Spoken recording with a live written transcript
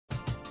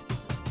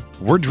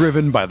We're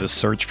driven by the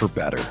search for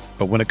better.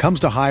 But when it comes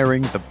to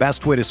hiring, the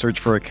best way to search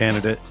for a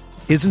candidate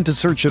isn't to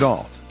search at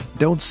all.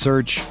 Don't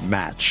search,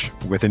 match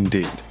with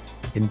Indeed.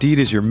 Indeed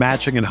is your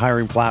matching and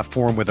hiring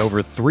platform with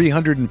over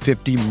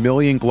 350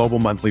 million global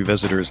monthly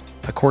visitors,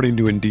 according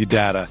to Indeed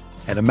data,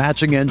 and a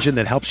matching engine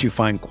that helps you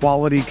find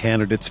quality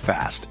candidates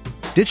fast.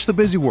 Ditch the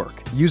busy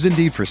work. Use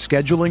Indeed for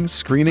scheduling,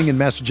 screening, and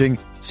messaging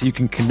so you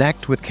can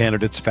connect with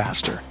candidates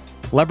faster.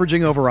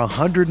 Leveraging over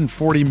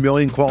 140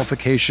 million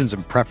qualifications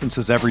and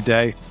preferences every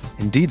day,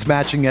 Indeed's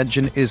matching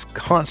engine is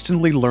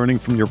constantly learning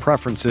from your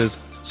preferences,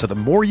 so the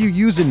more you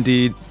use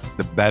Indeed,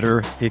 the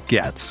better it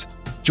gets.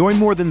 Join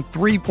more than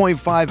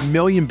 3.5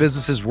 million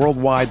businesses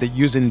worldwide that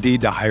use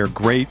Indeed to hire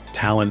great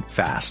talent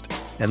fast.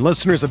 And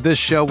listeners of this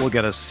show will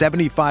get a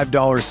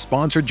 $75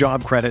 sponsored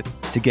job credit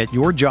to get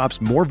your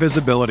jobs more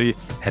visibility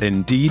at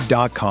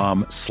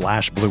Indeed.com/Blue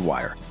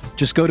Wire.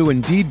 Just go to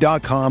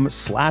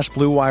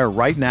Indeed.com/Blue Wire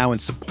right now and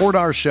support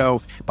our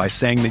show by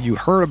saying that you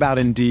heard about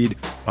Indeed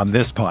on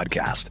this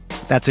podcast.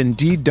 That's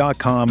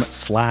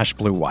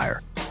Indeed.com/Blue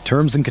Wire.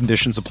 Terms and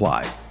conditions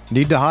apply.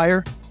 Need to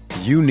hire?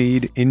 You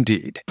need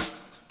Indeed.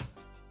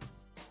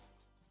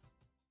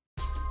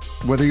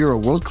 Whether you're a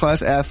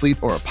world-class athlete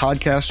or a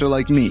podcaster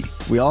like me,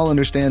 we all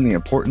understand the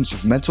importance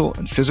of mental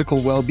and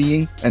physical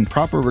well-being and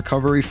proper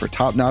recovery for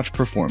top-notch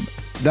performance.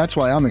 That's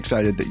why I'm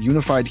excited that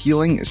Unified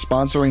Healing is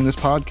sponsoring this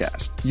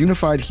podcast.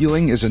 Unified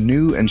Healing is a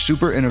new and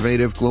super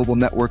innovative global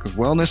network of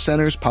wellness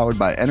centers powered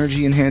by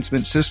Energy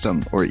Enhancement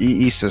System, or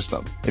EE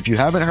System. If you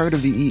haven't heard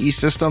of the EE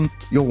System,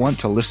 you'll want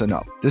to listen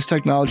up. This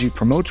technology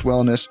promotes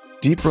wellness,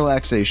 deep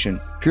relaxation,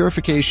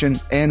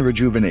 purification, and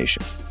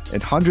rejuvenation.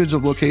 In hundreds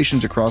of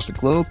locations across the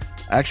globe,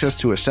 access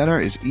to a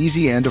center is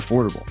easy and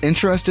affordable.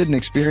 Interested in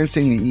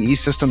experiencing the EE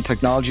System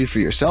technology for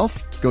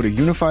yourself? Go to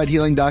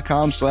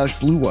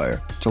unifiedhealing.com/Blue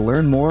Wire to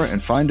learn more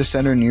and find a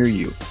center near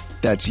you.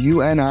 That's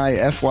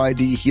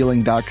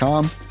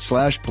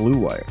UNIFYDhealing.com/Blue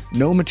Wire.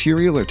 No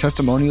material or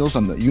testimonials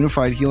on the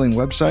Unified Healing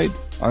website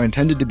are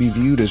intended to be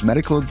viewed as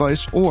medical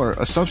advice or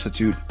a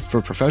substitute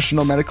for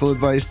professional medical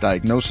advice,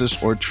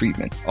 diagnosis, or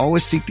treatment.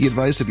 Always seek the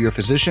advice of your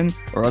physician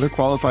or other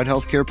qualified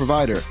healthcare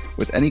provider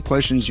with any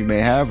questions you may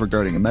have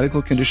regarding a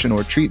medical condition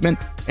or treatment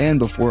and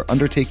before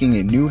undertaking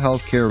a new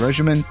healthcare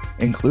regimen,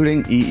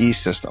 including EE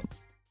System.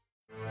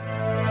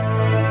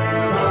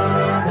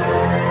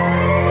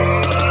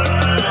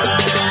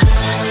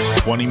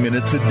 "20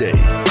 minutes a day,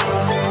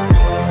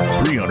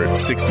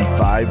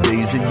 365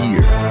 days a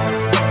year.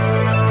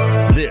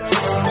 This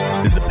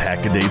is the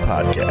Pack-A-Day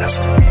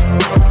Podcast.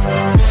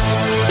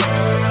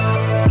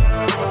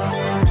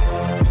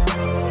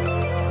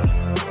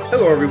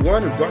 Hello,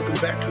 everyone, and welcome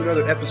back to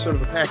another episode of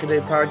the Pack-A-Day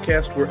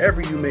Podcast,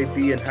 wherever you may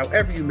be and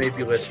however you may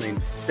be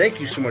listening.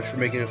 Thank you so much for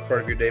making this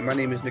part of your day. My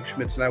name is Nick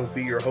Schmitz, and I will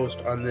be your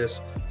host on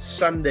this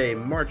Sunday,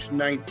 March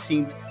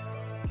 19th.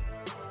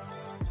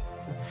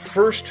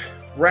 First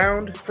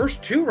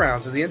two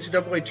rounds of the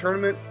NCAA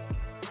tournament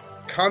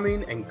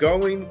coming and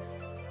going.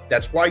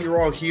 That's why you're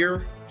all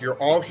here. You're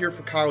all here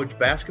for college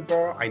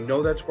basketball. I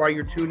know that's why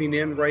you're tuning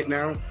in right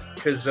now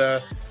because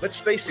let's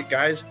face it,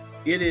 guys,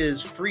 it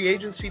is free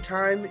agency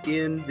time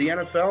in the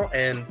NFL,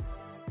 and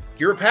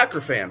you're a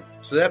Packer fan.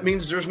 So that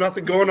means there's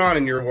nothing going on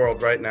in your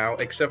world right now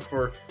except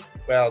for,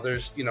 well,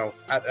 there's,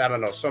 I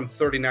don't know, some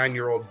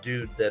 39-year-old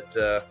dude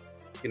that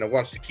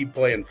wants to keep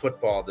playing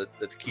football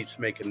that keeps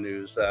making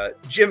news.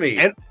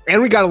 Jimmy.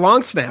 And we got a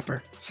long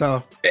snapper.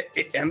 So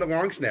and the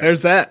long snapper.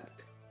 There's that.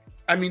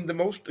 I mean, the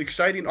most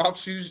exciting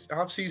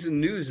off-season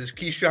news is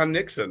Keyshawn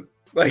Nixon.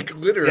 Like,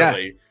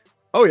 literally. Yeah.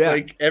 Oh, yeah.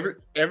 Like,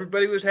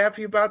 everybody was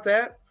happy about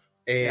that.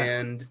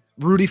 And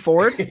Rudy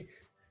Ford,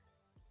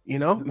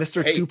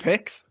 Mr. Hey, 2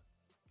 picks.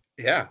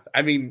 Yeah.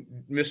 I mean,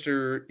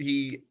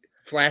 he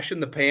flash in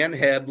the pan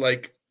had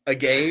like a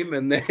game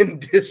and then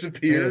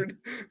disappeared.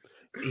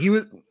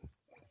 Yeah.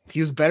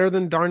 He was better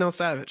than Darnell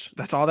Savage.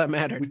 That's all that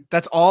mattered.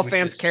 That's all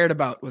fans cared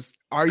about was,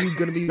 are you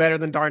going to be better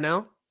than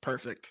Darnell?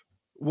 Perfect.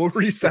 We'll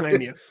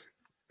re-sign you.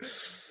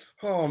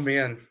 Oh,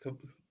 man.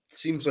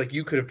 Seems like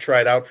you could have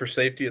tried out for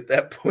safety at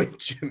that point,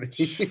 Jimmy.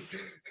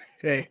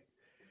 Hey,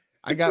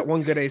 I got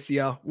one good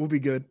ACL. We'll be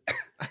good.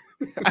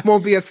 I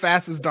won't be as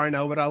fast as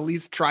Darnell, but I'll at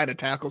least try to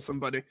tackle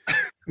somebody.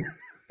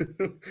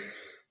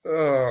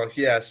 Oh,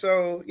 yeah.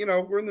 So,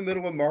 we're in the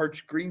middle of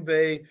March. Green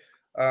Bay,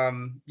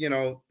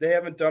 they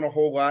haven't done a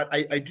whole lot.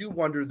 I do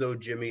wonder, though,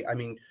 Jimmy. I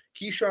mean,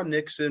 Keyshawn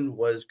Nixon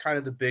was kind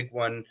of the big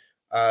one,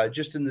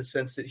 just in the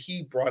sense that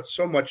he brought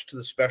so much to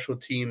the special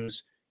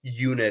teams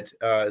unit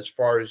as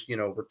far as,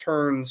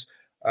 returns,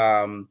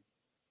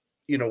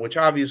 which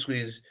obviously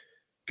is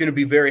going to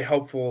be very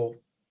helpful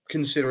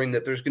considering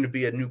that there's going to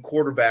be a new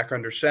quarterback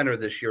under center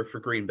this year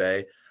for Green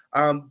Bay.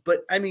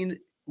 But, I mean,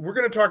 we're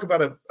going to talk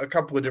about a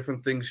couple of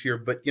different things here,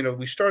 but,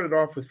 we started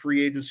off with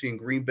free agency in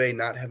Green Bay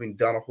not having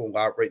done a whole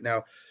lot right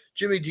now.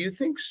 Jimmy, do you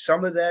think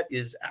some of that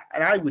is,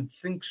 and I would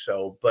think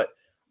so, but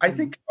I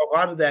think a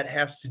lot of that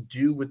has to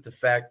do with the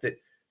fact that,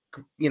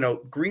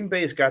 Green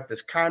Bay's got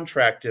this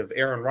contract of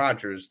Aaron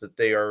Rodgers that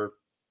they are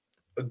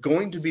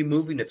going to be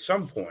moving at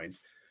some point,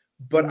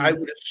 but I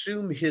would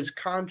assume his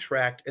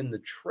contract and the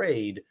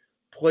trade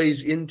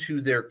plays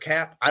into their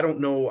cap. I don't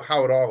know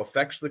how it all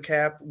affects the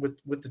cap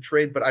with the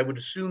trade, but I would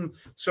assume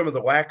some of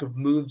the lack of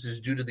moves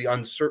is due to the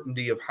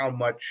uncertainty of how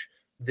much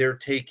they're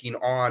taking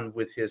on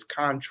with his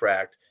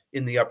contract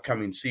in the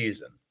upcoming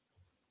season.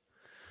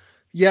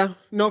 Yeah,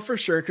 no, for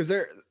sure. Because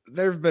there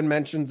have been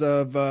mentions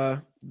of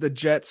the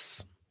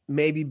Jets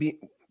maybe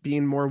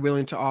being more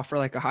willing to offer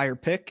like a higher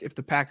pick if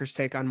the Packers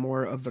take on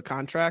more of the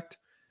contract.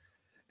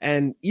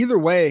 And either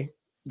way,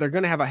 they're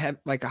going to have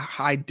a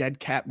high dead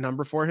cap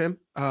number for him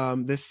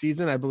this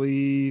season. I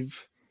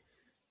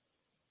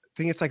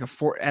think it's like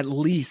at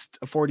least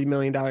a $40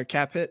 million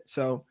cap hit.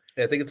 So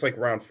yeah, I think it's like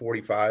around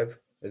 45.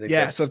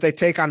 So if they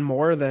take on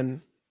more,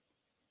 then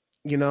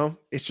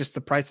it's just the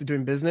price of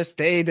doing business.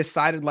 They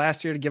decided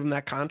last year to give him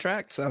that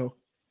contract, so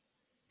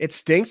it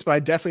stinks. But I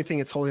definitely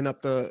think it's holding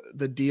up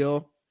the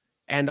deal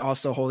and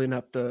also holding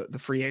up the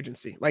free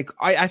agency. Like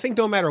I think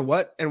no matter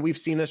what, and we've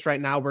seen this right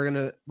now, we're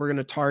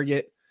gonna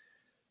target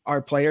our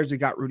players. We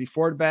got Rudy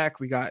Ford back.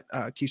 We got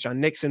Keyshawn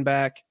Nixon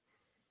back.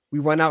 We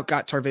went out,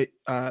 got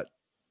Tarvarius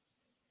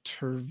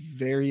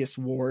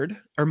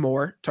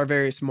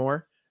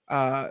Moore,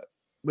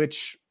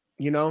 which,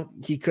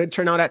 he could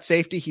turn out at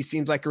safety. He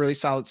seems like a really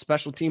solid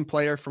special team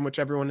player from which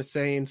everyone is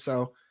saying.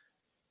 So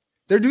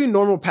they're doing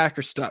normal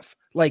Packer stuff.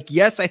 Like,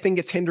 yes, I think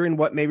it's hindering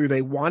what maybe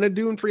they want to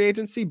do in free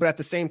agency, but at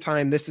the same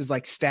time, this is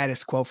like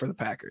status quo for the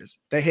Packers.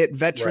 They hit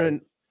veteran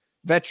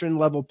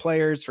level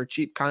players for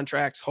cheap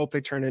contracts, hope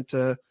they turn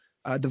into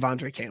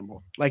Devondre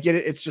Campbell. Like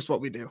it's just what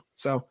we do.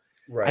 So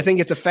I think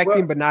it's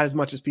affecting, but not as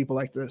much as people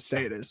like to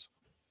say it is.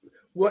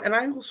 Well, and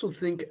I also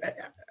think,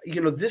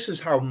 this is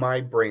how my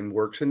brain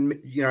works. And,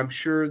 I'm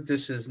sure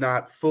this is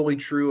not fully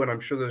true. And I'm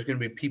sure there's going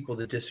to be people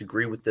that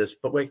disagree with this.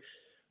 But, like,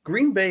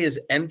 Green Bay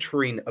is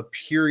entering a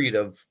period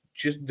of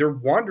they're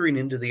wandering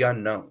into the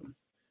unknown,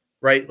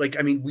 right? Like,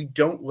 I mean, we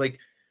don't, like,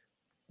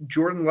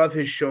 Jordan Love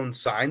has shown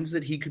signs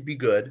that he could be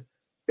good.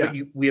 But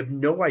we have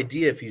no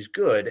idea if he's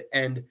good.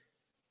 And,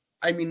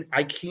 I mean,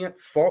 I can't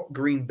fault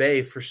Green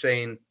Bay for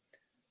saying,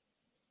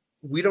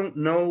 we don't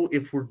know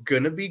if we're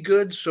going to be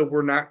good, so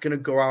we're not going to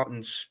go out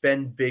and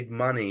spend big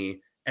money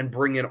and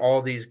bring in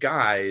all these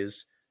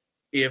guys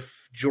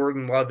if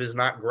Jordan Love is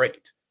not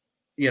great,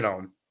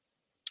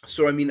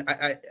 So, I mean,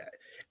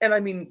 I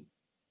mean,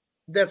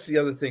 that's the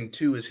other thing,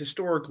 too, is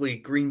historically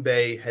Green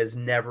Bay has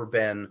never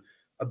been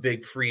a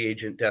big free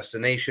agent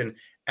destination.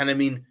 And, I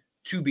mean,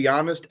 to be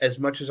honest, as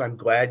much as I'm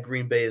glad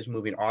Green Bay is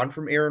moving on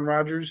from Aaron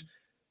Rodgers,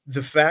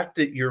 the fact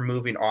that you're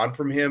moving on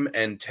from him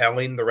and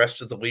telling the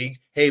rest of the league,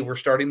 hey, we're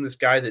starting this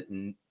guy that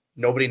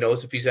nobody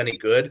knows if he's any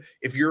good.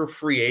 If you're a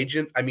free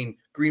agent, I mean,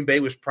 Green Bay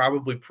was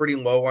probably pretty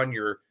low on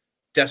your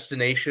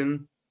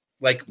destination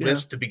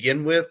list to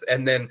begin with.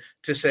 And then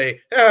to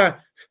say,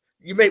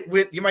 you might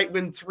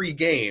win 3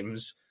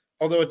 games,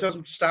 although it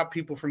doesn't stop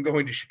people from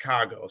going to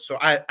Chicago. So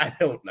I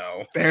don't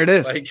know. There it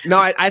is. I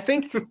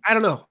think, I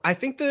don't know. I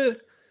think if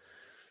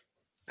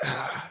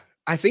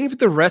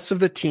the rest of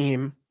the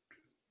team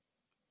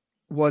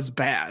was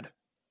bad,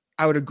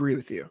 I would agree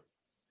with you.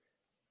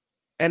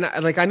 And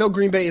I know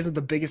Green Bay isn't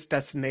the biggest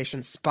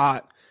destination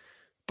spot,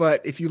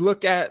 but if you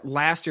look at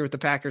last year with the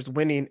Packers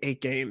winning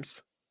 8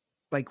 games,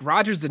 like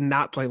Rodgers did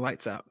not play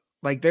lights out.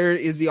 Like there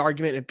is the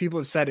argument, and people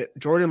have said it,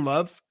 Jordan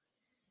Love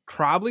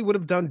probably would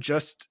have done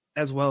just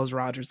as well as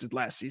Rodgers did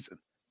last season.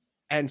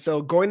 And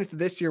so going into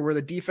this year where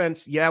the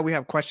defense, we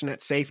have question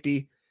at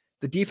safety.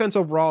 The defense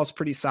overall is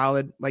pretty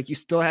solid. Like you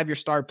still have your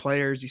star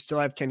players. You still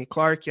have Kenny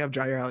Clark. You have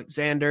Jair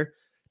Alexander.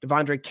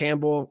 Devondre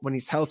Campbell, when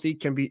he's healthy,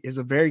 is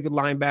a very good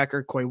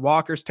linebacker. Quay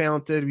Walker's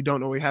talented. We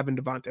don't know what we have in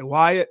Devontae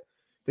Wyatt.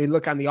 They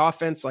look on the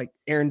offense like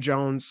Aaron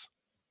Jones,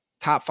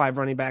 top 5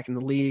 running back in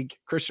the league.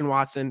 Christian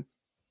Watson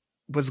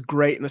was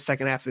great in the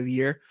second half of the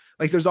year.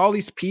 Like there's all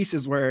these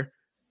pieces where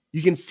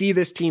you can see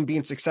this team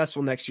being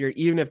successful next year,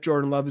 even if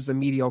Jordan Love is a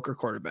mediocre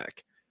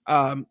quarterback.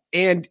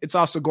 And it's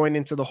also going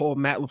into the whole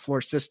Matt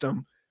LaFleur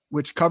system,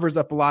 which covers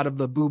up a lot of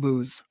the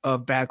boo-boos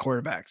of bad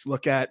quarterbacks.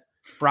 Look at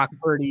Brock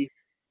Purdy,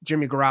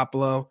 Jimmy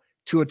Garoppolo.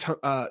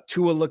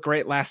 Tua looked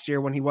great last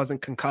year when he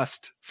wasn't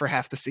concussed for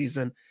half the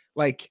season.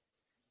 Like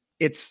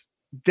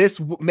this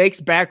makes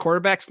bad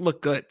quarterbacks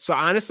look good. So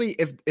honestly,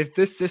 if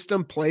this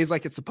system plays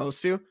like it's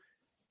supposed to,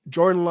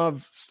 Jordan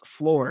Love's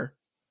floor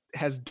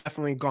has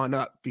definitely gone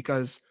up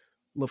because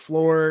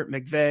LaFleur,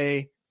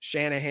 McVay,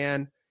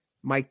 Shanahan,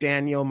 Mike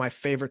Daniel, my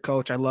favorite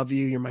coach. I love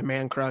you. You're my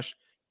man crush.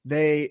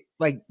 They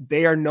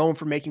are known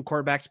for making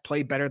quarterbacks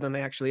play better than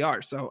they actually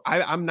are. So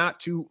I'm not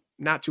too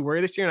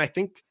worried this year.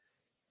 And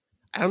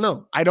I don't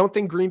know. I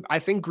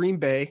think Green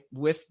Bay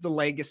with the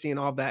legacy and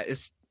all of that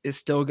is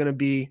still going to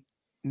be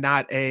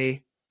not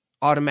a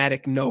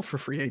automatic no for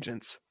free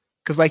agents.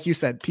 Cause like you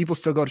said, people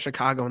still go to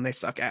Chicago and they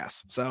suck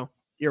ass. So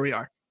here we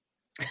are.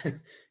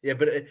 Yeah.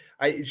 But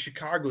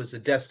Chicago is a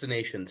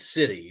destination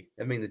city.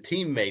 I mean, the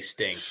team may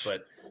stink,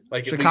 but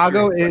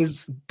Chicago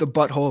is the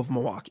butthole of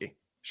Milwaukee.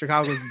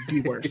 Chicago is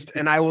the worst.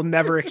 And I will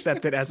never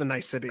accept it as a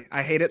nice city.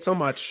 I hate it so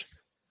much.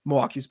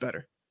 Milwaukee's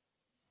better.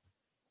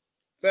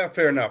 Well,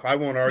 fair enough. I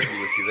won't argue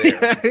with you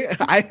there.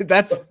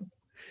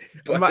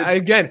 But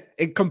Again,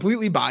 it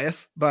completely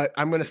biased, but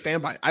I'm going to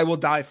stand by it. I will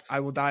die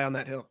on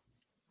that hill.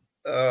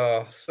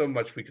 So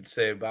much we could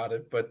say about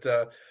it. But,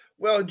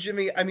 well,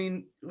 Jimmy, I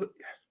mean,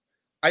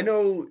 I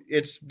know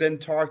it's been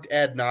talked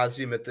ad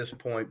nauseum at this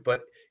point,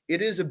 but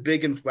it is a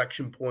big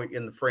inflection point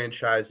in the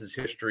franchise's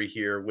history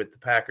here with the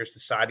Packers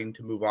deciding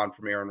to move on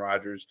from Aaron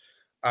Rodgers.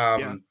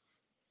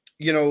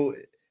 You know,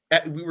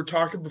 we were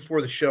talking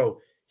before the show.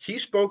 He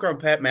spoke on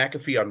Pat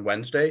McAfee on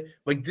Wednesday.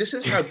 Like, this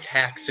is how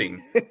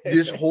taxing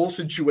this whole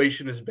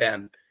situation has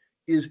been.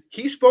 Is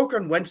he spoke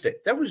on Wednesday?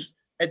 That was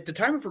at the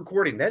time of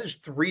recording. That is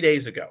 3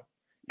 days ago,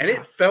 and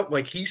it felt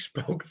like he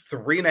spoke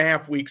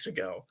 3.5 weeks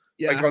ago,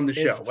 like on the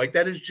show. Like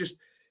that is just.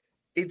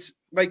 It's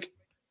like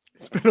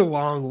it's been a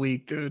long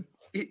week, dude.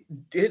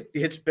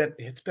 It's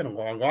been a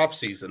long off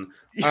season.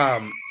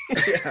 Yeah,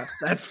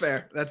 that's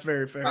fair. That's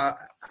very fair.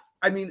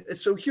 I mean,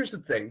 so here's the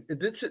thing.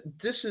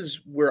 This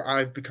is where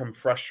I've become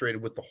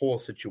frustrated with the whole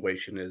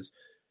situation is,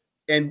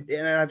 and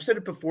I've said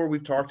it before,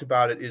 we've talked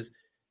about it, is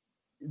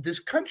this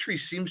country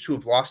seems to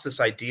have lost this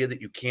idea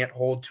that you can't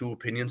hold two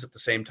opinions at the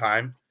same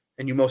time,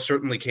 and you most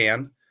certainly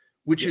can,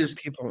 which is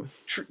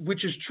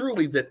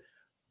truly that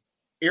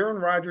Aaron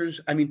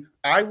Rodgers, I mean,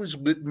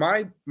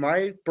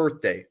 my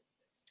birthday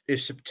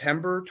is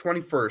September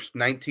 21st,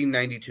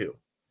 1992.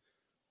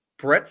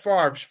 Brett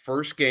Favre's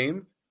first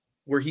game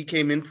where he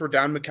came in for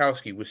Don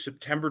Mikowski was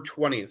September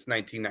 20th,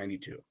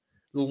 1992.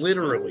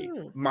 Literally,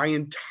 my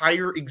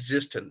entire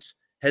existence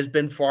has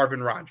been Favre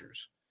and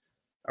Rodgers.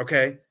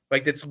 Okay?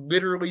 Like, that's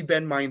literally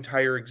been my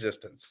entire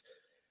existence.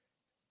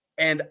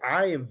 And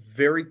I am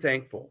very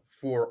thankful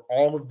for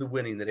all of the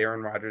winning that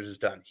Aaron Rodgers has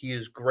done. He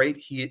is great.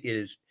 He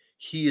is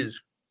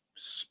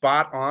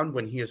spot on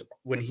when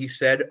he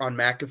said on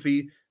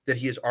McAfee that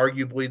he is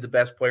arguably the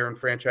best player in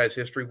franchise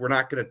history. We're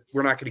not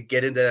gonna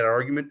get into that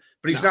argument,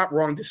 but he's not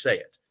wrong to say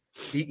it.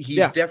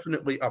 He's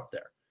definitely up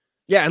there.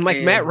 Yeah, and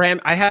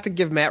I have to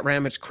give Matt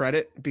Ramage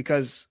credit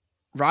because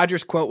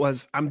Rodgers' quote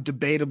was, "I'm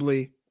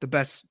debatably the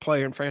best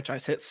player in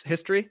franchise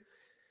history,"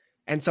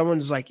 and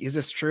someone's like, "Is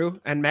this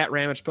true?" And Matt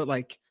Ramage put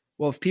like,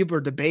 "Well, if people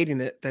are debating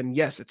it, then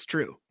yes, it's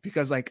true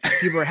because like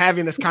people are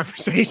having this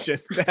conversation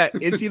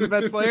that is he the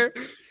best player."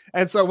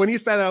 And so when he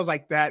said that, I was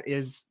like, that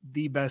is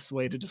the best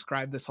way to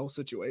describe this whole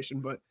situation.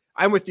 But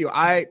I'm with you.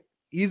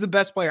 He's the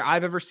best player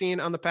I've ever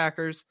seen on the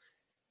Packers.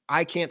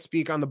 I can't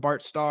speak on the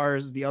Bart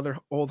Starrs, the other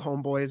old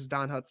homeboys,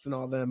 Don Hudson,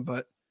 all them,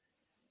 but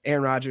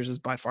Aaron Rodgers is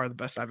by far the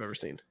best I've ever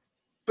seen.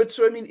 But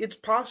so, I mean, it's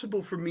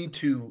possible for me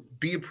to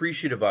be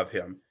appreciative of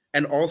him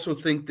and also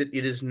think that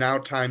it is now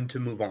time to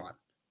move on.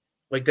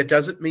 Like, that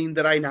doesn't mean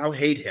that I now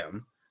hate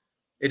him.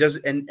 It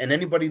doesn't. And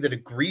anybody that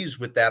agrees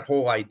with that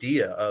whole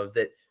idea of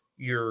that,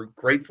 you're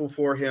grateful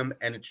for him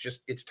and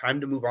it's time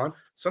to move on.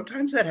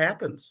 Sometimes that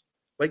happens.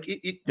 Like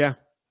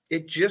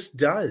it just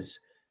does.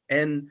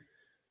 And,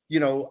 you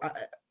know,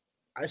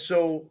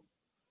 so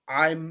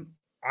I'm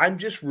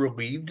just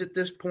relieved at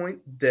this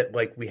point that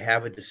like we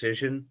have a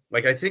decision.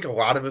 Like, I think a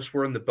lot of us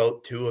were in the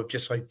boat too of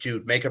just like,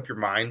 dude, make up your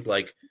mind.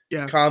 Like,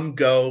 come,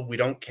 go. We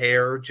don't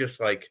care.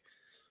 Just like,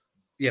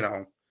 you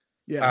know,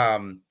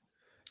 and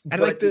but,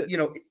 like you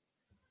know,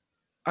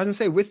 I was gonna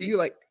say with you,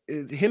 like,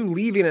 him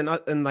leaving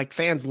and like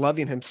fans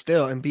loving him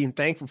still and being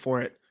thankful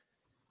for it.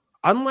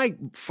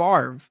 Unlike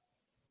Favre,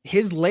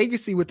 his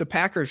legacy with the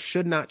Packers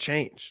should not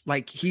change.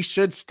 Like, he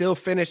should still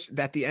finish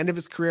at the end of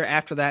his career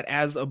after that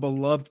as a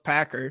beloved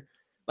Packer.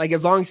 Like,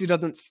 as long as he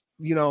doesn't,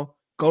 you know,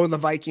 go to the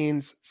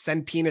Vikings,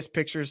 send penis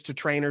pictures to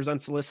trainers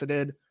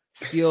unsolicited,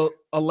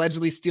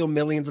 allegedly steal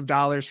millions of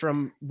dollars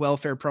from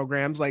welfare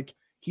programs. Like,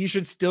 he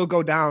should still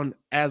go down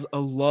as a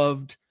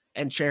loved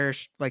and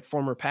cherished like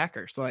former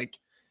Packer. So like,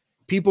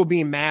 people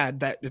being mad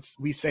that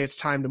we say it's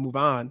time to move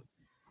on,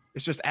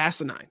 it's just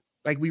asinine.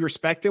 Like, we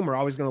respect him. We're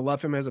always going to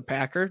love him as a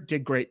Packer.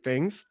 Did great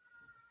things.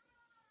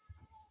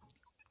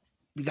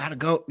 We got to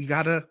go.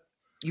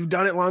 You've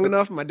done it long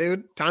enough, my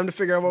dude. Time to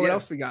figure out what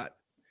else we got.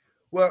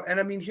 Well, and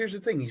I mean, here's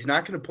the thing. He's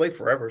not going to play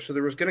forever. So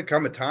there was going to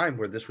come a time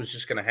where this was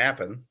just going to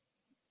happen.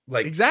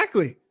 Like,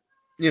 exactly.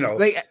 You know,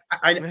 like,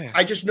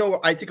 I just know,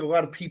 I think a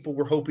lot of people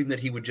were hoping that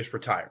he would just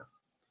retire.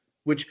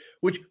 Which,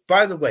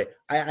 by the way,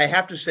 I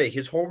have to say,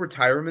 his whole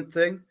retirement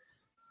thing,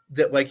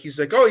 that like he's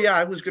like, oh yeah,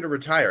 I was going to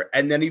retire,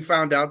 and then he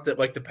found out that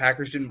like the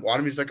Packers didn't want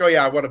him. He's like, oh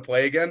yeah, I want to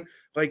play again.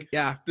 Like,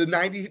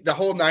 the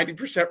whole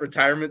 90%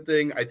 retirement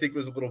thing, I think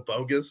was a little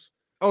bogus.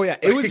 Oh yeah,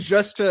 it was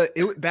just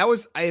that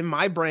was in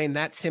my brain.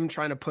 That's him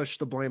trying to push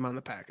the blame on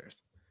the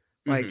Packers.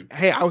 Like,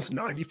 hey, I was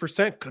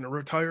 90% going to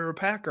retire a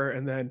Packer,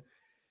 and then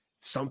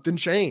something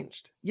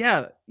changed.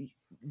 Yeah,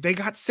 they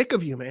got sick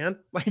of you, man.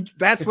 Like,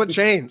 that's what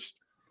changed.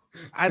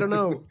 I don't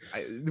know.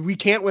 We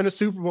can't win a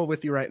Super Bowl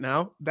with you right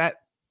now. That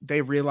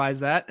they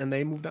realized that and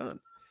they moved on.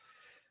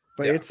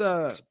 But it's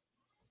I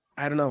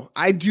don't know.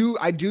 I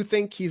do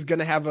think he's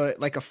gonna have a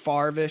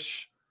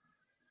Favre-ish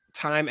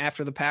time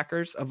after the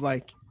Packers of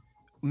like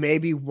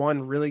maybe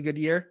one really good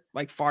year,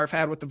 like Favre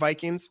had with the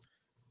Vikings,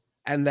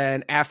 and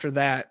then after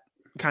that,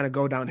 kind of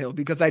go downhill.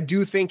 Because I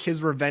do think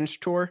his revenge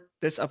tour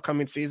this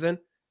upcoming season,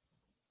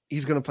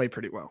 he's gonna play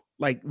pretty well.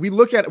 Like, we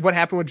look at what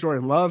happened with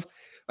Jordan Love.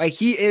 Like,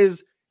 he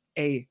is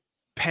a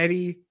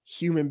petty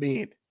human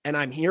being, and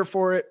I'm here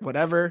for it.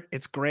 Whatever.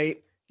 It's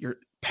great. You're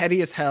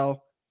petty as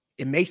hell.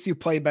 It makes you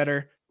play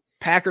better.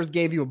 Packers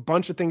gave you a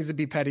bunch of things to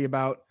be petty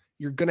about.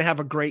 You're going to have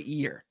a great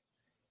year.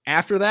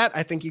 After that,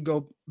 I think you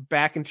go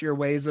back into your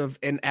ways of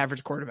an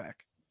average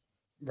quarterback.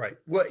 Right.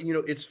 Well,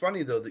 it's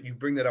funny though that you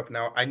bring that up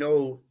now. I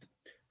know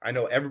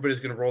everybody's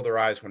going to roll their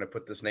eyes when I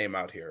put this name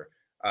out here,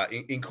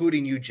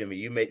 including you, Jimmy.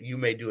 You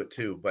may do it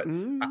too, but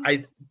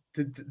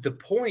the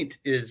point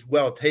is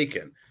well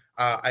taken.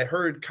 I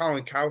heard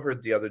Colin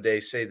Cowherd the other day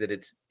say that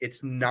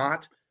it's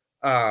not.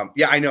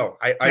 Yeah, I know.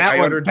 I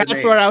uttered the name.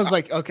 That's where I was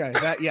like, okay,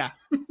 yeah.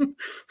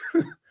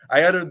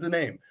 I uttered the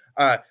name.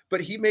 But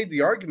he made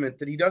the argument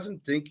that he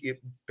doesn't think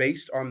it,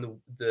 based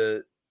on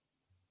the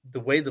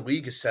way the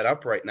league is set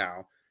up right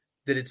now,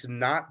 that it's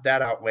not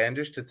that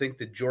outlandish to think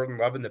that Jordan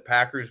Love and the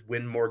Packers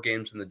win more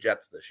games than the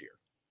Jets this year.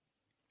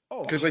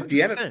 Oh, because like the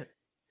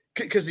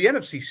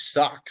NFC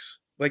sucks.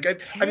 Like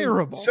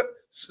terrible.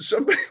 I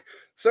mean,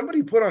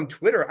 somebody put on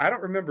Twitter, I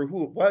don't remember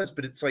who it was,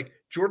 but it's like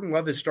Jordan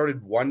Love has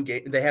started one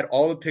game. They had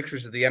all the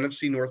pictures of the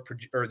NFC North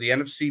or the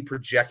NFC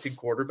projected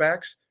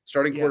quarterbacks,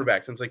 starting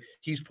quarterbacks, and it's like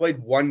he's played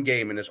one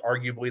game and is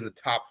arguably in the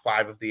top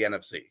 5 of the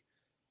NFC.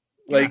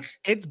 Like,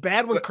 it's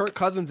bad when Kirk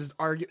Cousins is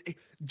arguing.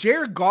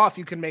 Jared Goff,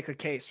 you can make a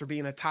case for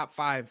being a top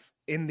 5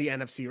 in the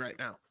NFC right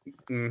now.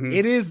 Mm-hmm.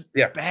 It is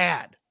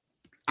bad.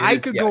 I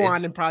could go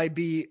on and probably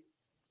be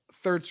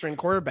third string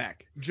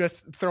quarterback,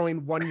 just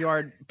throwing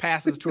 1-yard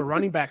passes to a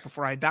running back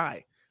before I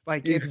die.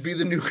 Like, you could be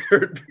the new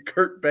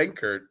Kurt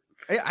Benkert.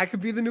 I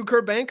could be the new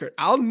Kurt Benkert.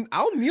 I'll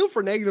kneel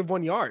for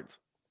 -1 yards.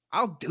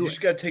 I'll do it. You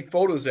just got to take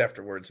photos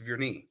afterwards of your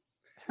knee.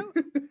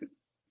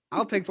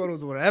 I'll take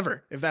photos of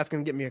whatever if that's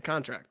going to get me a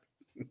contract.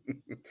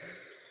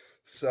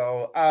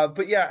 So,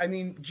 but yeah, I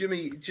mean,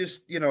 Jimmy,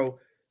 just,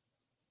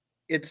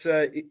 it's,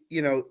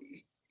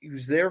 he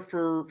was there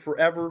for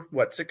forever,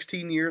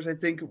 16 years, I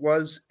think it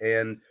was.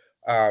 And,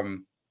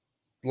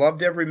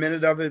 loved every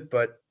minute of it,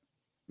 but,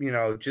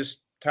 just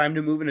time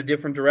to move in a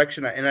different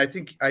direction. And I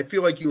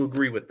feel like you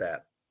agree with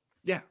that.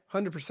 Yeah,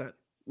 100%.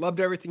 Loved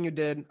everything you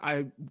did.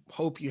 I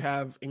hope you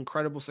have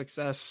incredible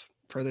success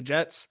for the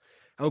Jets.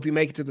 I hope you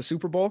make it to the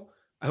Super Bowl.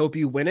 I hope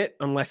you win it,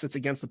 unless it's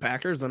against the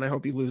Packers. Then I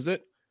hope you lose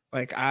it.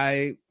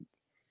 Could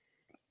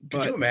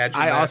you imagine?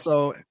 I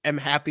also am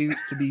happy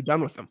to be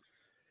done with him.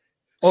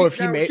 If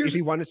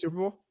he won a Super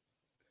Bowl.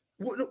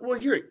 Well,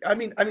 here, I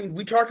mean,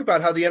 we talk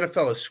about how the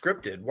NFL is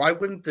scripted. Why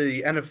wouldn't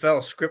the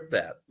NFL script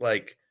that?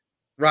 Like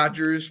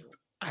Rodgers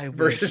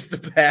versus the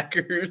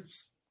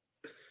Packers.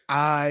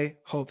 I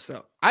hope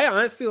so. I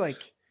honestly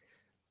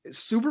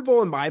Super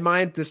Bowl in my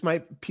mind.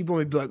 People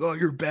might be like, "Oh,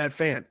 you're a bad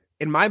fan."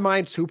 In my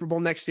mind, Super Bowl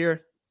next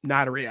year,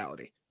 not a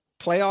reality.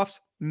 Playoffs,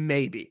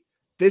 maybe.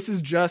 This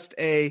is just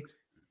a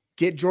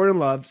get Jordan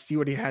Love, see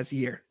what he has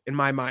here, in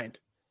my mind.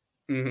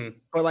 Mm-hmm.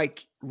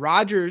 But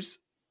Rodgers,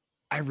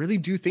 I really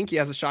do think he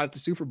has a shot at the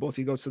Super Bowl if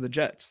he goes to the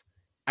Jets.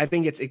 I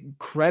think it's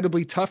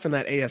incredibly tough in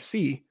that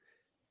AFC,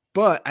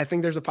 but I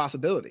think there's a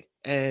possibility.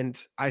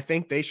 And I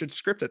think they should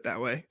script it that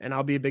way, and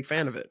I'll be a big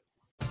fan of it.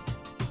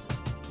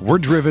 We're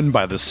driven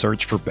by the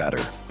search for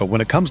better. But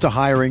when it comes to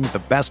hiring,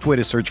 the best way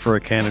to search for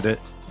a candidate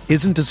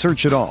isn't to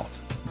search at all.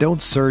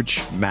 Don't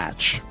search,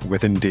 match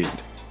with Indeed.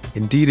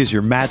 Indeed is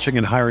your matching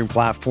and hiring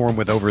platform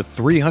with over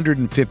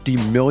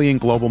 350 million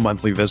global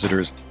monthly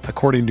visitors,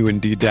 according to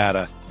Indeed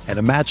data, and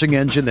a matching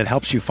engine that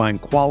helps you find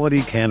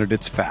quality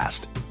candidates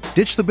fast.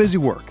 Ditch the busy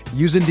work.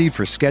 Use Indeed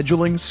for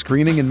scheduling,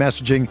 screening, and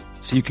messaging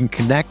so you can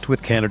connect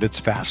with candidates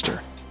faster.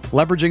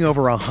 Leveraging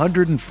over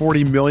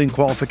 140 million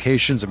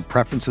qualifications and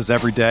preferences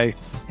every day,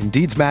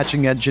 Indeed's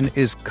matching engine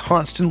is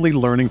constantly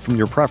learning from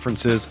your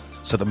preferences,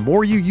 so the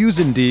more you use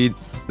Indeed,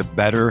 the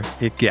better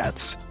it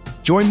gets.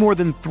 Join more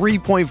than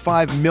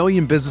 3.5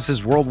 million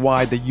businesses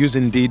worldwide that use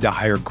Indeed to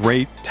hire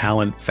great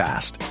talent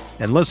fast.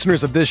 And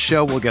listeners of this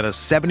show will get a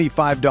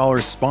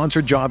 $75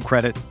 sponsored job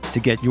credit to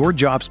get your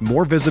jobs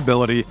more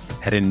visibility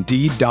at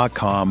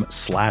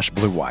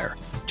Indeed.com/Blue Wire.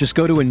 Just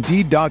go to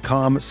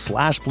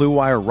Indeed.com/Blue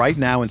Wire right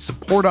now and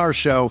support our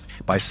show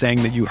by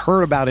saying that you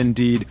heard about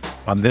Indeed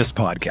on this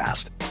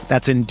podcast.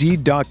 That's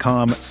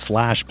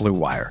Indeed.com/Blue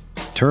Wire.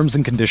 Terms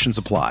and conditions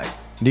apply.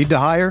 Need to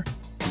hire?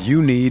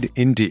 You need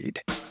Indeed.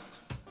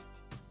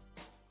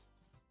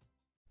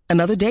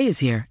 Another day is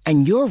here,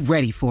 and you're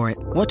ready for it.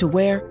 What to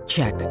wear?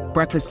 Check.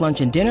 Breakfast, lunch,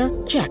 and dinner?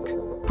 Check.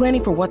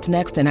 Planning for what's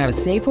next and how to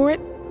save for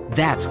it?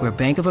 That's where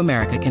Bank of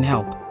America can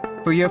help.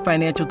 For your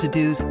financial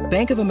to-dos,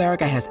 Bank of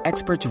America has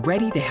experts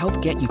ready to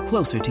help get you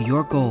closer to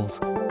your goals.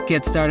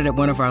 Get started at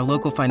one of our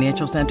local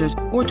financial centers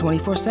or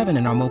 24/7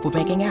 in our mobile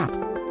banking app.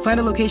 Find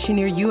a location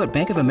near you at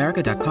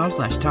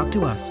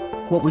bankofamerica.com/talktous.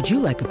 What would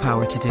you like the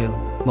power to do?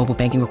 Mobile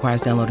banking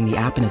requires downloading the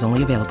app and is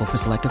only available for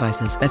select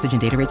devices. Message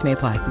and data rates may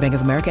apply. Bank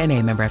of America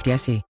NA, member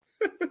FDIC.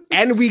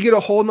 And we get a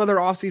whole nother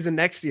offseason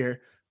next year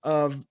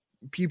of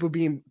people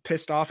being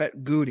pissed off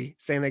at Goody,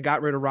 saying they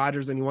got rid of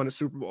Rodgers and he won a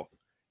Super Bowl.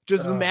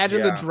 Just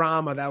imagine the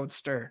drama that would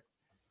stir.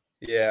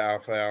 Yeah,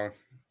 well,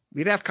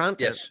 we'd have content.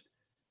 Yes.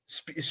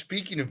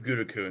 Speaking of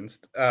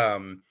Gutekunst,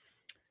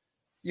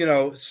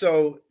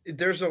 So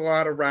there's a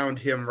lot around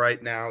him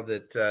right now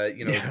that,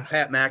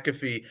 Pat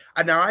McAfee.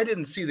 Now, I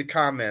didn't see the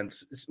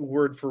comments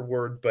word for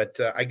word, but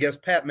I guess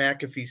Pat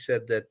McAfee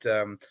said that,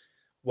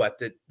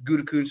 that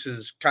Gutekunst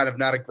is kind of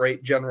not a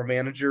great general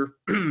manager.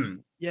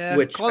 Yeah,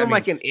 call him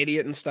like an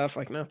idiot and stuff.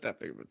 Like, not that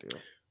big of a deal.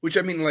 Which,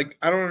 I mean, like,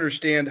 I don't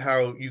understand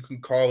how you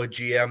can call a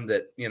GM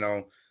that,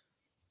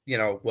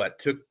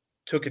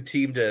 took a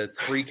team to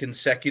 3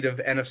 consecutive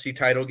NFC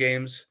title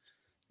games.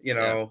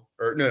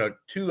 Or no,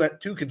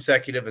 two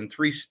consecutive and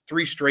three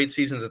straight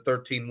seasons of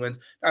 13 wins.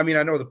 I mean,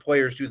 I know the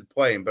players do the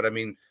playing, but I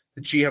mean,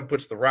 the GM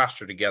puts the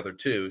roster together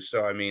too.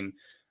 So, I mean,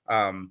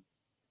 I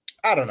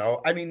don't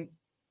know. I mean,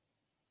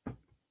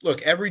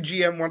 look, every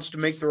GM wants to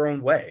make their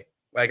own way.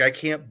 Like, I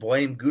can't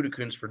blame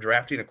Gutekunst for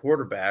drafting a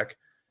quarterback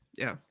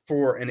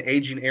for an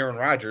aging Aaron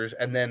Rodgers.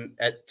 And then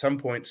at some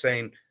point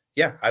saying,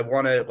 yeah, I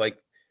want to like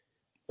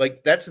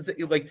that's the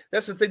thing. Like,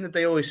 that's the thing that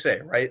they always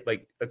say, right?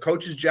 Like, a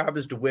coach's job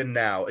is to win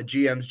now. A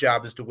GM's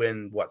job is to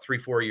win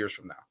 3-4 years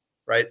from now,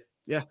 right?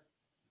 Yeah,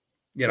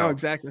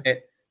 exactly.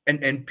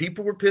 And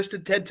people were pissed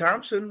at Ted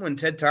Thompson when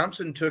Ted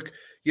Thompson took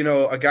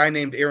a guy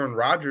named Aaron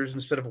Rodgers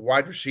instead of a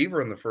wide receiver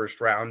in the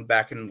first round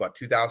back in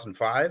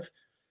 2005.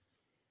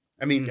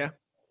 I mean,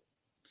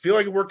 feel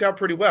like it worked out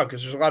pretty well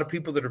because there's a lot of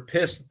people that are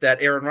pissed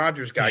that Aaron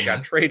Rodgers guy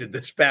got traded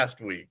this past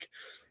week.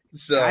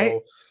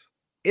 So.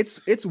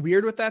 It's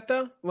weird with that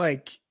though.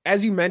 Like,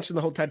 as you mentioned,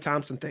 the whole Ted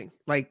Thompson thing,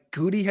 like,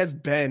 Goody has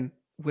been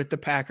with the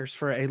Packers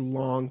for a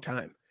long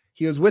time.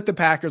 He was with the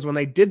Packers when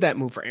they did that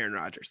move for Aaron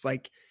Rodgers.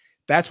 Like,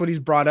 that's what he's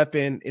brought up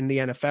in the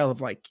NFL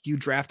of, like, you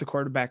draft a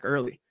quarterback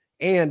early.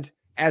 And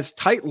as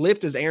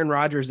tight-lipped as Aaron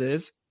Rodgers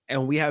is,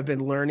 and we have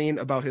been learning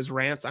about his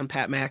rants on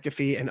Pat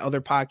McAfee and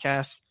other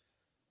podcasts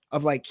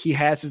of, like, he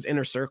has his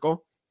inner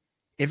circle.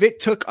 If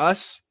it took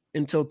us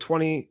until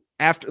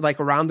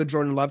around the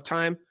Jordan Love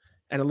time,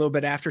 and a little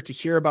bit after, to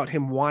hear about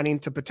him wanting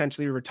to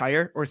potentially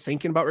retire or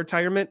thinking about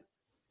retirement,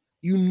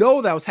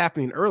 that was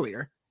happening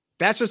earlier.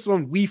 That's just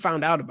when we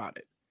found out about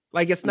it.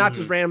 Like, it's not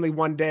just randomly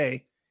one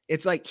day.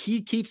 It's like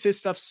he keeps his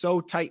stuff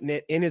so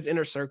tight-knit in his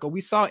inner circle.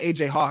 We saw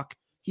AJ Hawk.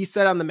 He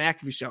said on the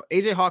McAfee show,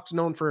 AJ Hawk's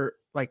known for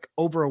like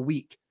over a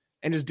week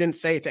and just didn't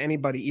say it to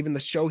anybody, even the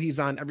show he's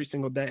on every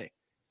single day.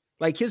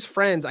 Like, his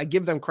friends, I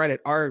give them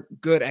credit, are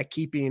good at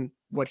keeping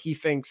what he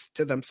thinks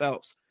to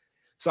themselves.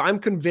 So I'm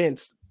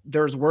convinced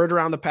there's word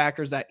around the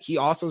Packers that he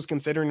also is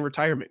considering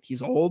retirement.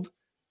 He's old.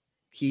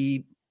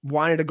 He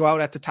wanted to go out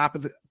at the top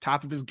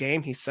of his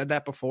game. He said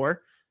that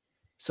before.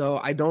 So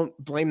I don't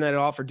blame that at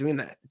all for doing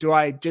that. Do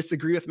I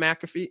disagree with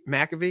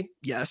McAfee?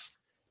 Yes.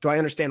 Do I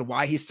understand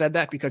why he said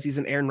that? Because he's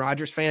an Aaron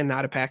Rodgers fan,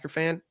 not a Packer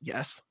fan?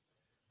 Yes.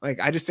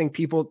 Like, I just think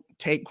people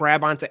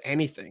grab onto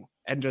anything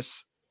and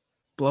just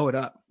blow it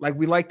up. Like,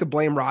 we like to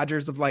blame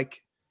Rodgers of,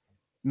 like,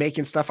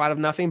 making stuff out of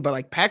nothing, but,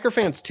 like, Packer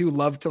fans too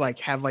love to, like,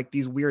 have, like,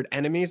 these weird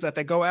enemies that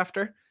they go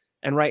after.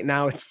 And right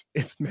now it's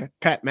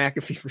Pat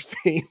McAfee for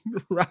saying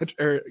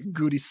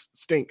Goody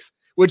stinks,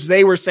 which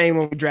they were saying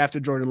when we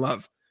drafted Jordan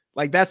Love.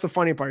 Like, that's the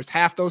funny part, is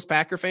half those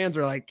Packer fans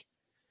are like,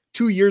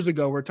 2 years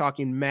ago, we're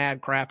talking mad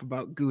crap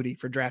about Goody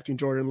for drafting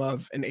Jordan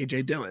Love and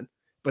AJ Dillon,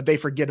 but they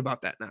forget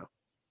about that now.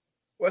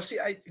 Well, see,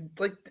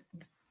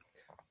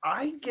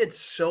 I get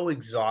so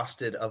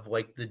exhausted of,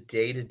 like, the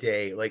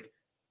day-to-day, like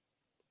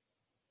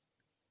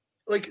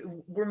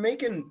we're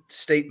making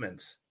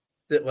statements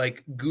that,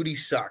 like, Goody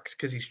sucks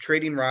because he's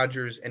trading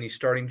Rodgers and he's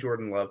starting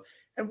Jordan Love.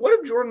 And what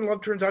if Jordan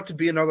Love turns out to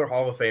be another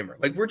Hall of Famer?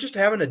 Like, we're just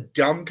having a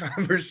dumb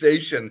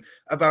conversation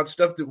about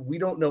stuff that we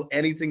don't know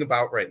anything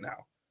about right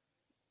now.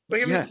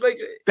 Like, I mean, yes.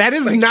 That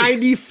is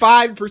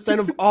 95%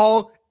 of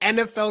all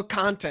NFL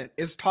content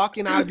is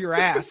talking out of your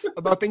ass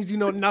about things you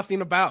know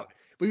nothing about,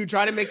 but you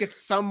try to make it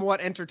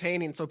somewhat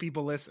entertaining so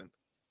people listen.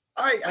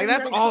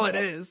 That's all it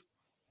is.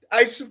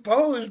 I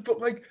suppose, but,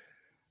 like,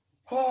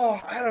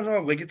 I don't know.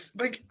 Like, it's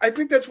like, I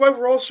think that's why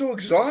we're all so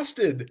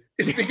exhausted.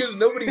 It's because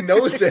nobody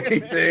knows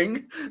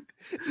anything.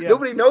 Yeah.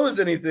 Nobody knows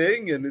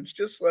anything. And it's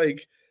just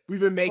like, we've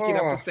been making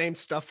up the same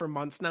stuff for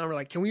months now. We're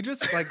like, can we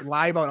just, like,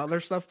 lie about other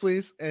stuff,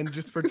 please? And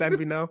just pretend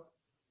we know.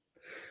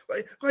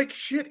 Like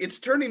shit. It's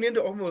turning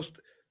into almost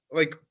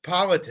like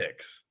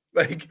politics.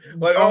 Like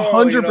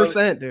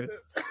 100%, dude.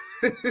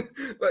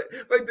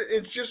 like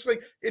it's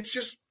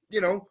just,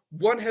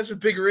 one has a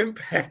bigger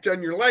impact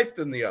on your life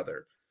than the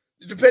other.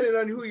 Depending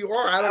on who you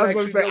are,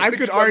 I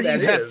could argue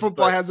that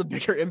football has a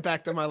bigger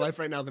impact on my life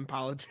right now than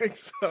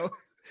politics. So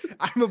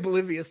I'm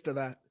oblivious to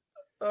that.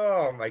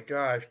 Oh my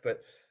gosh.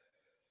 But,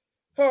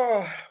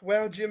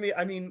 well, Jimmy,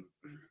 I mean,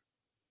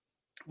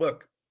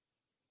 look,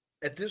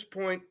 at this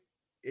point,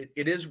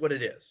 it is what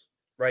it is,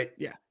 right?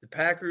 Yeah. The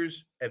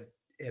Packers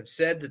have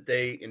said that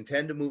they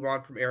intend to move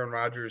on from Aaron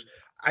Rodgers.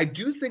 I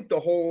do think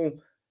the whole,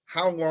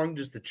 how long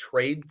does the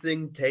trade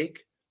thing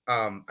take?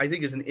 I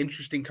think is an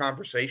interesting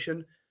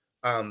conversation.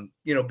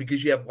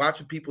 Because you have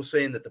lots of people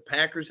saying that the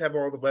Packers have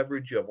all the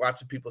leverage. You have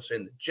lots of people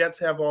saying the Jets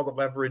have all the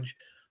leverage.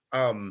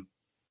 I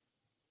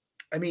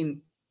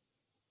mean,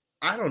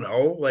 I don't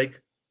know.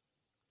 Like,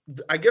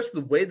 I guess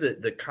the way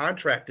that the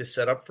contract is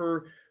set up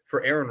for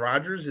for Aaron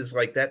Rodgers is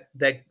like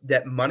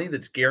that money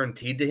that's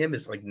guaranteed to him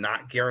is like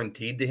not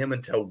guaranteed to him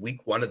until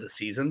week 1 of the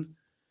season.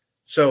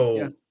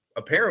 So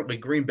apparently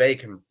Green Bay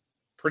can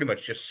pretty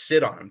much just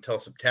sit on him till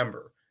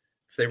September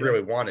if they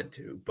really wanted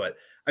to. But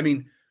I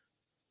mean,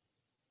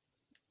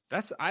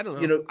 I don't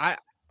know. You know,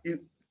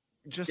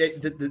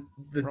 the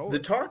the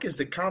talk is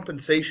that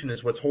compensation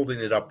is what's holding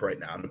it up right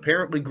now. And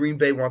apparently Green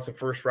Bay wants a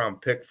first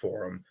round pick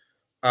for him.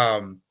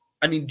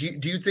 I mean,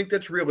 do you think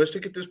that's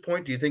realistic at this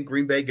point? Do you think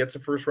Green Bay gets a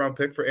first round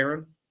pick for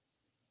Aaron?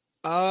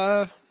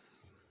 That's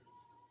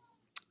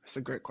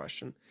a great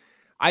question.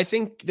 I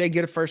think they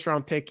get a first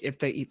round pick if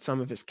they eat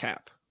some of his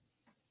cap.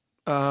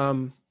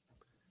 And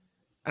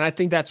I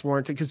think that's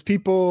warranted because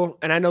people,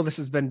 and I know this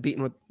has been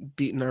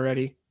beaten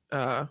already.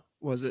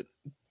 Was it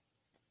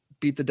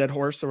beat the dead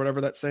horse or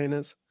whatever that saying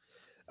is?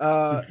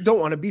 Don't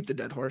want to beat the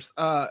dead horse.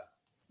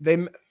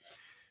 They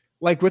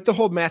like with the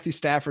whole Matthew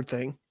Stafford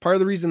thing, part of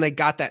the reason they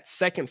got that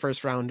second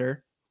first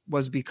rounder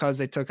was because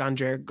they took on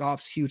Jared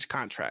Goff's huge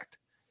contract.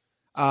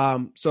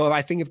 So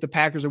I think if the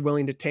Packers are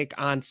willing to take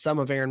on some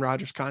of Aaron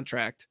Rodgers'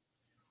 contract,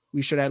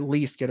 we should at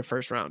least get a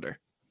first rounder.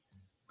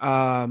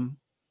 And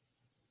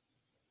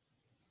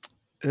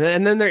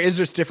then there is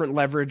just different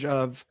leverage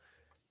of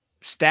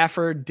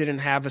Stafford didn't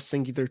have a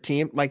singular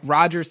team. Like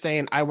Rodgers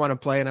saying, I want to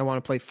play and I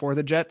want to play for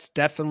the Jets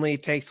definitely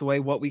takes away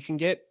what we can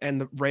get.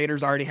 And the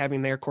Raiders already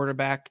having their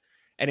quarterback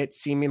and it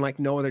seeming like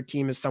no other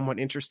team is somewhat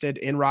interested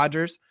in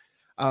Rodgers.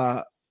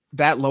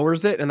 That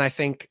lowers it. And I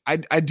think,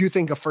 I do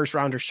think a first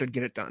rounder should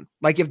get it done.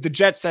 Like if the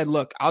Jets said,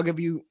 look, I'll give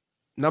you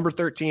number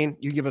 13,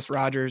 you give us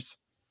Rodgers,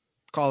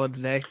 call it a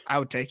day, I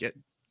would take it.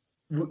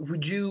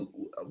 Would you,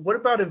 what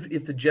about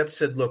if the Jets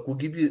said, look, we'll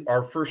give you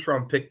our first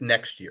round pick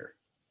next year?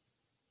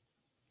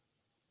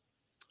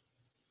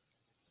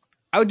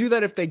 I would do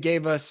that if they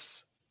gave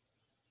us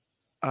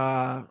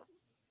at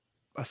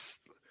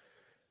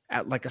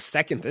like a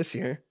second this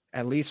year,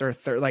 at least, or a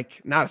third,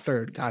 like not a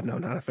third. God, no,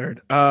 not a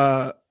third.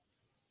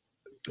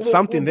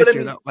 Something this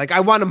year, though. Like I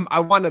want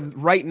to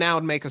right now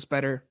make us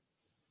better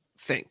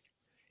thing.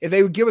 If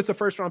they would give us a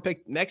first round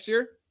pick next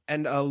year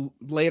and a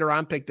later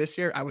on pick this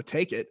year, I would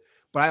take it.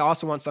 But I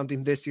also want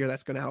something this year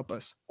that's going to help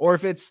us. Or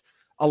if it's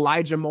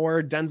Elijah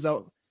Moore,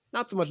 Denzel,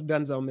 not so much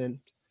Denzel Mims,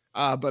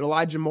 but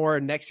Elijah Moore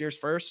next year's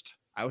first,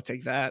 I would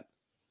take that.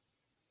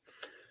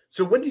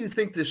 So when do you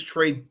think this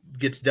trade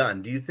gets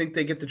done? Do you think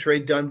they get the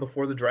trade done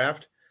before the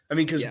draft? I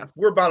mean, because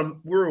we're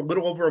a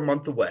little over a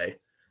month away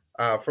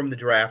from the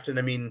draft. And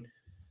I mean,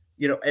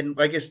 you know, and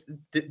I guess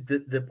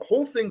the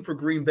whole thing for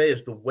Green Bay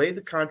is the way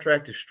the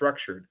contract is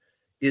structured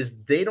is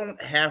they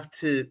don't have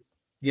to,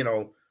 you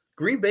know,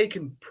 Green Bay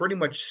can pretty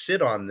much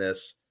sit on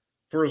this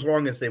for as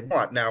long as they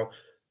want. Now,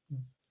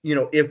 you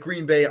know, if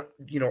Green Bay,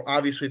 you know,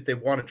 obviously if they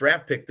want a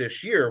draft pick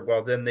this year,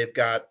 well, then they've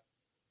got,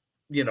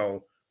 you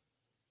know,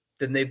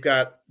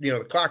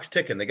 the clock's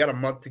ticking. They got a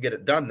month to get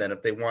it done then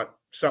if they want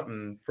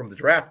something from the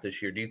draft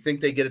this year. Do you think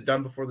they get it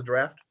done before the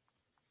draft?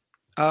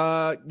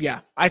 Yeah,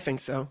 I think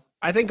so.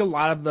 I think a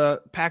lot of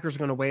the Packers are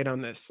going to wait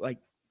on this. Like,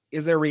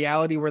 is there a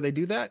reality where they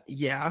do that?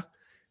 Yeah.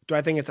 Do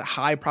I think it's a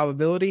high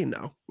probability?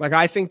 No. Like,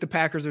 I think the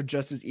Packers are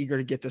just as eager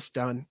to get this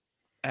done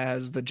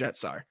as the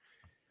Jets are.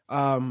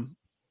 I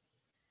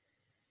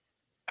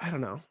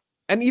don't know.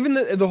 And even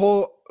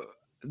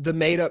the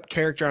made up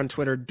character on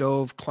Twitter,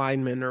 Dove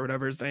Kleinman or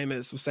whatever his name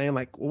is, was saying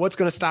like, well, what's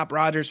going to stop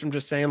Rodgers from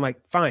just saying like,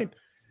 fine,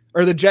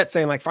 or the Jets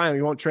saying like, fine,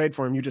 we won't trade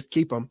for him. You just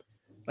keep him.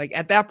 Like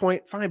at that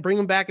point, fine, bring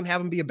him back and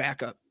have him be a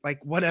backup.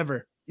 Like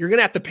whatever. You're going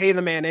to have to pay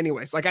the man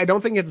anyways. Like, I don't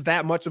think it's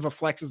that much of a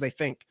flex as they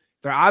think.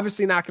 They're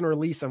obviously not going to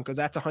release him because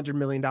that's $100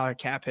 million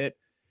cap hit.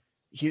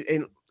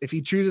 And if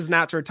he chooses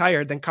not to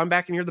retire, then come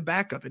back and you're the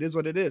backup. It is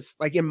what it is.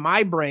 Like in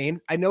my brain,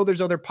 I know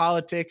there's other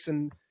politics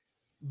and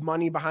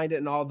money behind it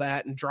and all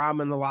that and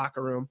drama in the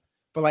locker room.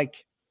 But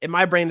like in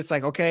my brain, it's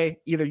like, okay,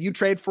 either you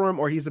trade for him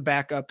or he's a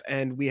backup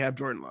and we have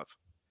Jordan Love.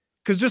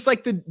 Because just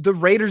like the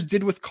Raiders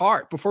did with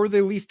Carr, before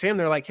they released him,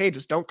 they're like, hey,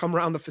 just don't come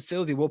around the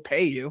facility. We'll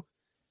pay you,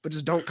 but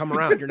just don't come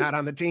around. You're not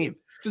on the team.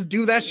 Just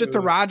do that shit to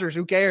Rodgers.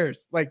 Who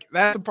cares? Like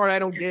that's the part I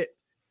don't get.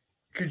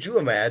 Could you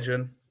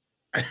imagine?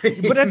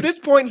 But at this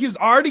point, he's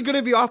already going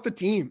to be off the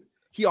team.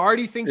 He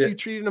already thinks you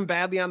treated him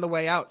badly on the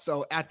way out.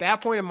 So at that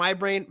point in my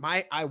brain,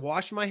 I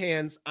wash my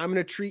hands. I'm going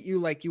to treat you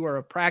like you are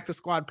a practice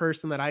squad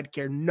person that I'd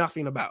care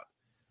nothing about.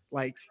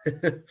 Like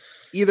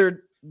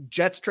either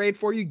Jets trade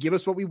for you, give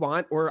us what we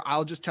want, or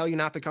I'll just tell you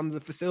not to come to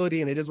the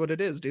facility. And it is what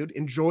it is, dude.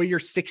 Enjoy your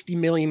 $60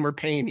 million we're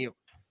paying you.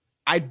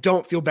 I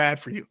don't feel bad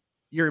for you.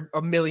 You're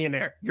a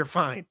millionaire. You're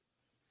fine.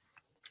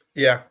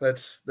 Yeah,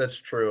 that's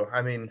true.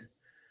 I mean,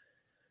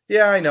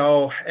 yeah, I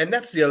know. And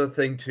that's the other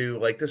thing too.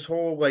 Like this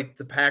whole, like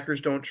the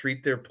Packers don't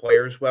treat their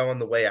players well on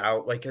the way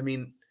out. Like, I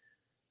mean,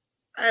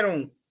 I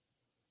mean,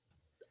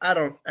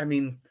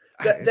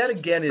 that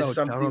again is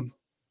something. Dumb.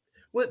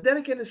 Well, that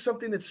again is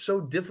something that's so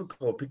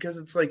difficult because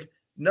it's like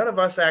none of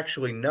us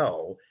actually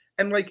know.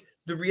 And like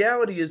the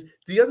reality is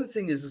the other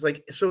thing is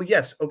like, so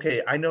yes,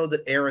 okay, I know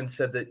that Aaron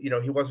said that, you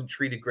know, he wasn't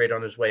treated great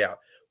on his way out,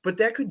 but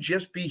that could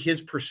just be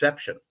his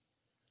perception.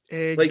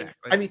 Exactly.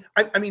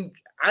 Like, I mean,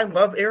 I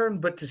love Aaron,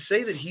 but to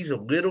say that he's a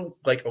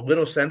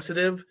little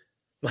sensitive,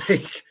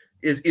 like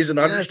is an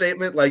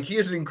understatement. Like, he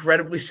is an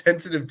incredibly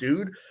sensitive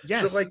dude.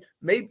 Yes. So like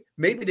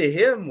maybe to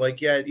him,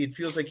 like, yeah, it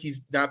feels like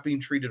he's not being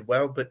treated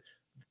well, but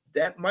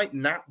that might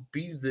not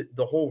be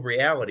the whole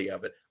reality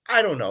of it.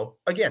 I don't know.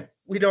 Again,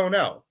 we don't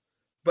know.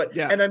 But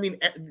yeah. And I mean,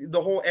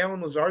 the whole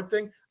Alan Lazard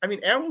thing. I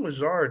mean, Alan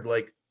Lazard,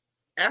 like,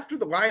 after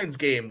the Lions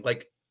game,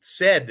 like,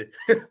 said,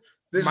 "This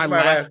is my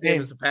last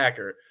game as a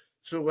Packer."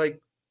 So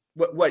like,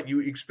 what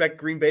you expect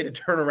Green Bay to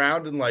turn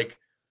around and like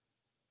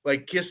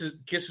kiss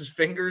his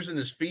fingers and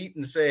his feet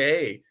and say,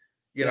 "Hey,"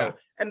 you know?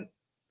 And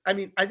I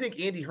mean, I think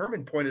Andy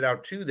Herman pointed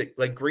out too that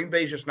like Green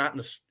Bay's just not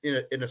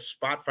in a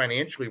spot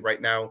financially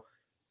right now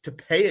to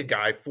pay a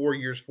guy 4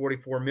 years,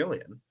 $44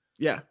 million.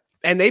 Yeah.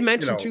 And they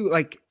mentioned too,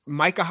 like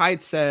Micah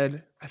Hyde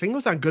said, I think it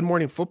was on Good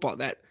Morning Football,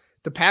 that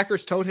the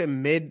Packers told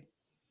him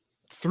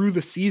through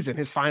the season,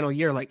 his final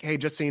year, like, "Hey,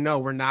 just so you know,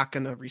 we're not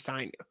going to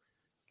resign you.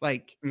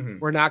 Like,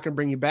 we're not going to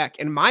bring you back."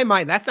 In my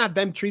mind, that's not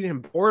them treating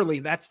him poorly.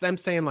 That's them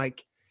saying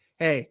like,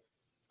 "Hey,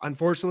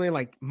 unfortunately,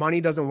 like,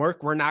 money doesn't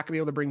work. We're not going to be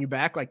able to bring you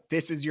back. Like,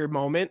 this is your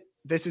moment.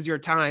 This is your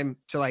time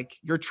to, like,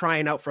 you're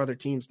trying out for other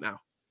teams now."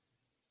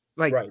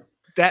 Like, right.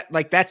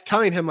 That's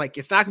telling him like,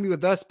 it's not gonna be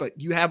with us, but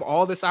you have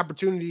all this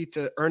opportunity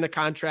to earn a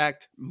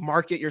contract,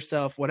 market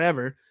yourself,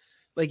 whatever.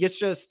 Like, it's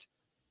just,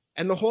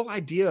 and the whole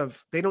idea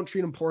of they don't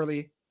treat him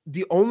poorly.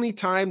 The only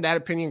time that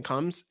opinion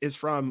comes is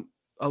from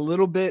a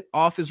little bit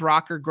off his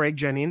rocker, Greg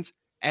Jennings,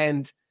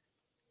 and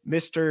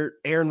Mr.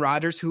 Aaron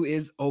Rodgers, who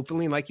is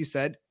openly, like you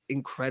said,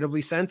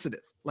 incredibly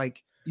sensitive.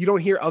 Like, you don't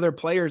hear other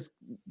players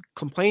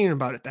complaining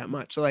about it that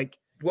much. So like,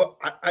 well,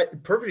 I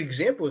perfect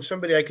example of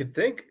somebody I could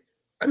think.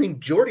 I mean,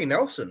 Jordy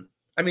Nelson.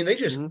 I mean, they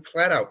just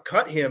flat out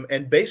cut him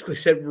and basically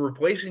said, "We're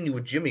replacing you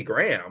with Jimmy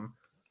Graham."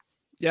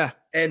 Yeah.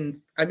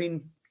 And I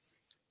mean,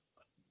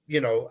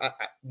 you know, I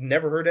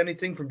never heard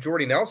anything from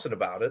Jordy Nelson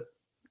about it.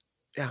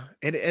 Yeah.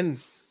 And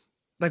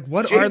like,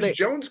 what James are they?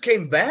 Jones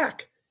came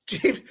back.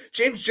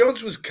 James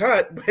Jones was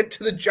cut, went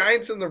to the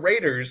Giants and the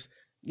Raiders,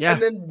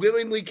 and then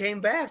willingly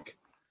came back.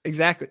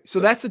 Exactly.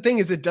 So that's the thing,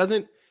 is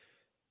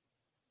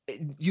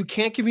you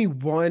can't give me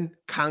one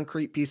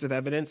concrete piece of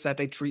evidence that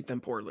they treat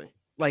them poorly.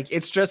 Like,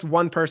 it's just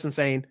one person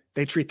saying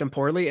they treat them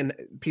poorly and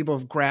people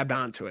have grabbed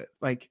onto it.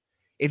 Like,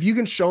 if you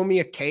can show me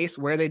a case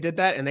where they did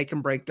that and they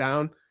can break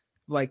down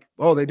like,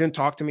 "Oh, they didn't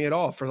talk to me at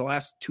all for the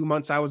last 2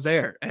 months I was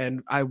there.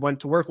 And I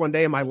went to work one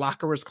day and my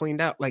locker was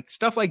cleaned out." Like,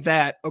 stuff like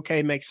that.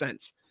 Okay. Makes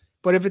sense.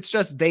 But if it's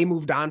just, they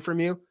moved on from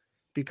you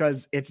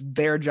because it's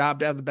their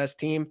job to have the best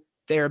team,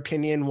 their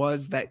opinion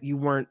was that you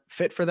weren't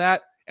fit for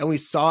that. And we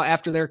saw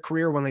after their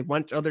career, when they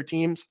went to other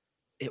teams,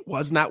 it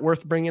was not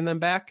worth bringing them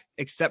back,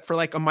 except for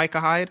like a Micah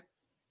Hyde.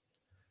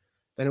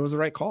 Then it was the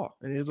right call.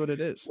 And it is what it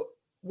is.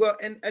 Well,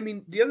 and I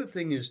mean, the other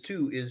thing is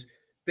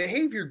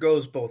behavior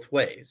goes both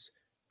ways.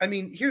 I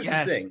mean, here's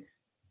the thing.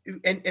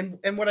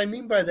 And what I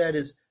mean by that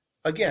is,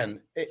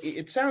 again,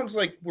 it sounds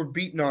like we're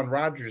beating on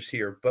Rodgers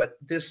here, but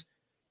this,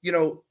 you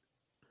know,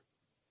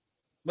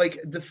 like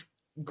the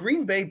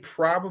Green Bay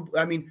probably,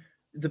 I mean,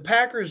 the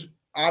Packers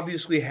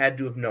obviously had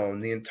to have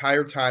known the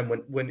entire time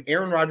when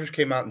Aaron Rodgers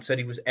came out and said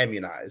he was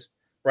immunized,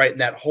 right?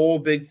 And that whole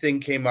big thing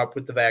came up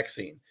with the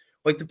vaccine.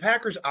 Like, the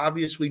Packers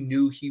obviously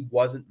knew he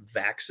wasn't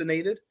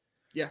vaccinated.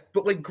 Yeah.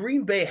 But like,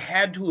 Green Bay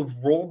had to have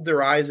rolled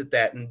their eyes at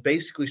that and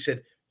basically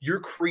said, "You're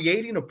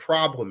creating a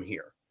problem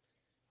here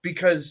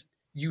because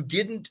you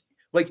didn't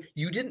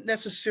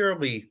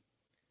necessarily,"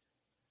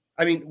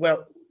 I mean,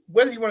 well,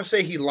 whether you want to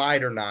say he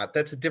lied or not,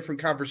 that's a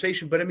different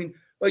conversation. But I mean,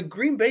 like,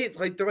 Green Bay,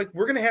 like, they're like,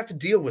 "We're going to have to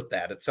deal with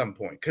that at some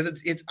point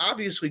because it's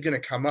obviously going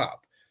to come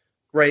up."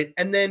 Right.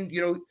 And then,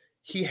 you know,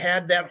 he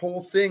had that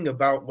whole thing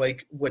about,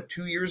 like,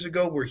 2 years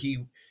ago where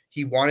he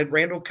wanted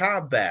Randall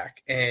Cobb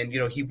back and, you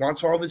know, he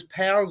wants all of his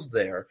pals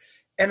there.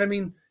 And I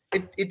mean,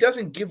 it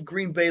doesn't give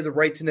Green Bay the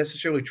right to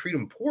necessarily treat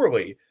him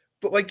poorly,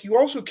 but like, you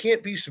also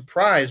can't be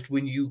surprised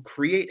when you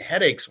create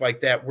headaches like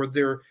that, where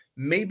they're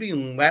maybe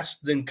less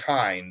than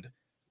kind.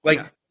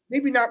 Like,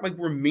 maybe not like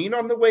we're mean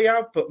on the way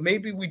out, but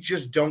maybe we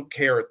just don't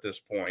care at this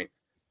point.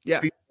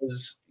 Yeah.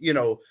 Because, you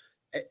know,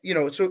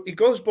 so it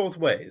goes both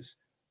ways.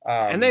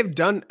 And they've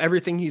done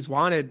everything he's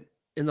wanted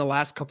in the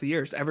last couple of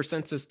years, ever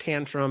since his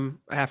tantrum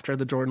after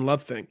the Jordan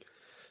Love thing.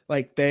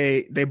 Like,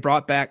 they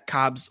brought back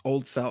Cobb's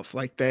old self.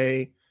 Like,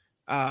 they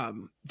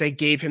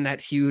gave him that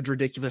huge,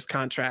 ridiculous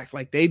contract.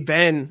 Like, they've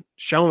been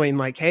showing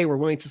like, "Hey, we're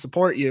willing to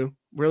support you,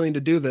 willing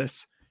to do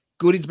this."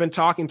 Goody's been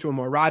talking to him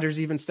more. Rodgers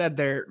even said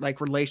their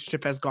like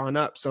relationship has gone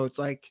up. So it's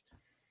like,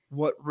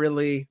 what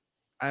really,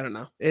 I don't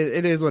know.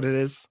 It is what it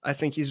is. I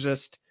think he's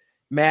just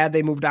mad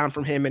they moved on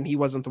from him and he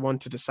wasn't the one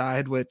to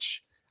decide,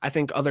 which I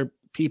think other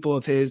people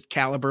of his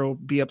caliber will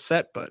be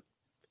upset, but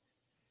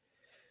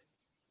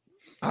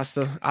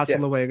hasta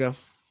luego.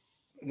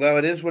 Well,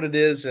 it is what it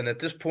is. And at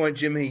this point,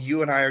 Jimmy,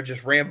 you and I are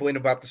just rambling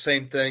about the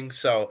same thing.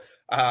 So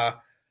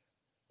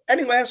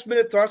any last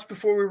minute thoughts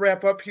before we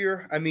wrap up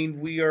here? I mean,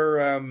 we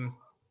are,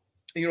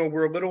 you know,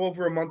 we're a little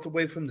over a month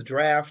away from the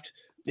draft.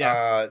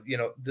 Yeah. You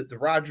know, the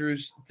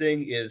Rodgers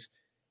thing is,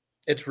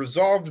 it's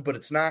resolved, but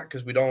it's not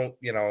because we don't,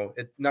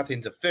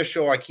 nothing's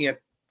official. I can't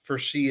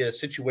foresee a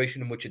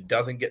situation in which it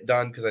doesn't get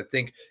done because I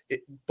think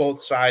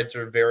both sides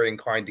are very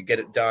inclined to get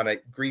it done.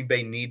 Green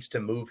Bay needs to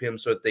move him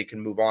so that they can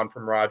move on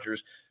from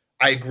Rodgers.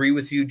 I agree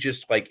with you.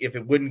 Just like if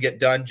it wouldn't get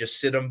done, just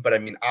sit him. But I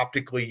mean,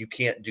 optically, you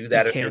can't do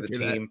that if you're the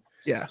team.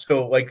 Yeah.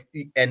 So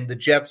and the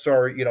Jets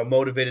are,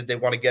 motivated. They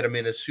want to get him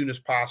in as soon as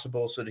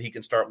possible so that he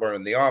can start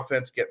learning the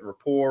offense, getting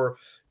rapport,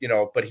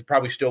 but he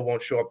probably still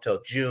won't show up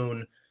till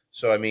June.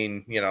 So, I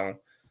mean,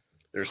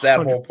 there's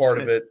that 100%. Whole part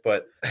of it.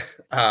 But,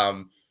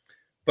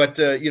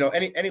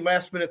 any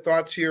last minute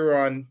thoughts here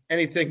on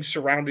anything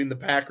surrounding the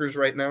Packers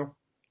right now?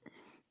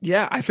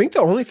 Yeah, I think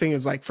the only thing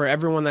is for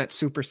everyone that's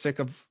super sick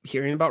of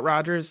hearing about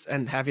Rodgers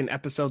and having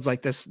episodes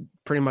like this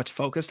pretty much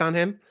focused on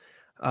him.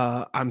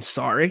 I'm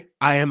sorry.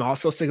 I am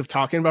also sick of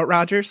talking about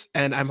Rodgers,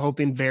 and I'm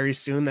hoping very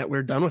soon that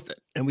we're done with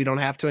it and we don't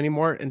have to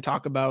anymore and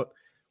talk about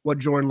what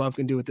Jordan Love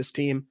can do with this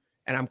team.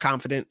 And I'm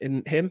confident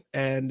in him.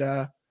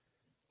 And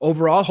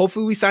overall,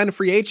 hopefully we sign a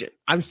free agent.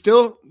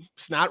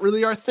 It's not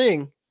really our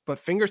thing, but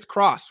fingers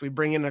crossed we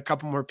bring in a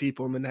couple more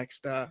people in the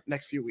next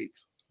few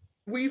weeks.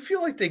 Well, you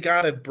feel like they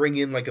got to bring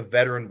in a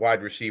veteran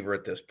wide receiver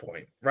at this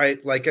point,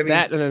 right?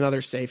 That and another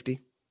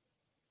safety.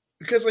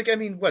 Because,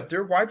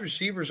 their wide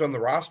receivers on the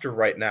roster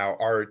right now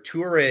are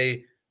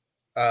Toure,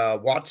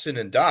 Watson,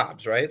 and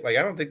Dobbs, right? I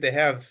don't think they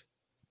have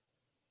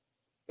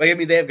they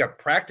have got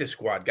practice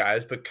squad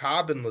guys, but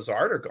Cobb and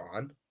Lazard are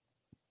gone.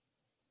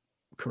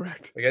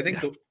 Correct. I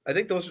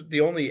think those are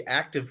the only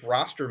active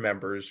roster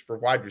members for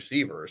wide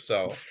receivers.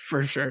 So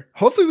for sure.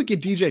 Hopefully we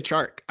get DJ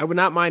Chark. I would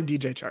not mind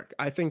DJ Chark.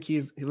 I think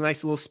he's a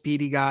nice little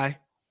speedy guy.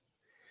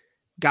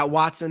 Got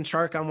Watson,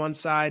 Chark on one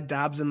side,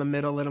 Dobbs in the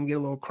middle. Let him get a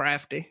little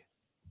crafty.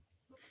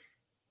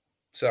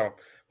 So,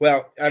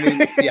 well,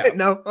 yeah.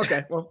 No?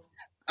 Okay. Well,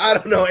 I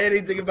don't know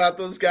anything about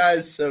those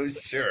guys, so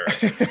sure.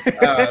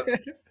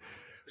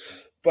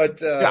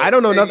 But I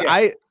don't know nothing.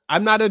 Yeah.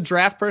 I'm not a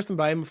draft person,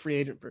 but I'm a free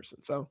agent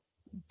person. So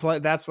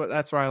that's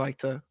where I like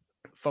to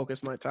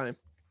focus my time.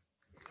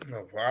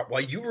 Oh, wow.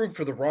 Well, you root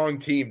for the wrong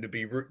team to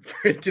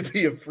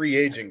be a free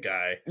agent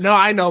guy. No,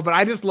 I know, but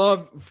I just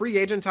love free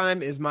agent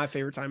time is my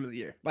favorite time of the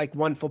year.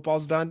 When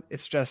football's done,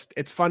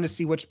 it's fun to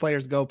see which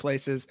players go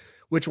places,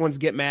 which ones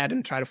get mad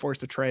and try to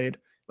force a trade.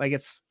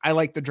 I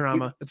like the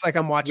drama. It's like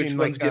I'm watching. Which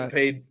ones get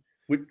paid?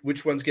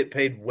 Which ones get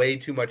paid way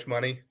too much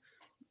money?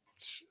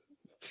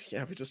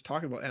 Yeah, we're just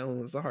talking about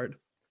Allen Lazard.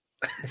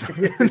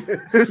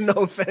 No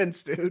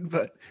offense, dude,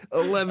 but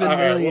 11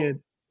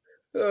 million.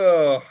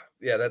 Oh,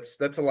 yeah,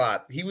 that's a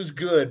lot. He was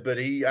good, but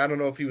I don't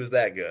know if he was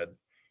that good.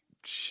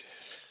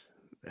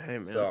 Hey,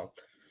 man. So,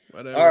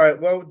 all right.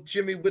 Well,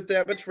 Jimmy, with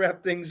that, let's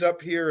wrap things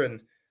up here.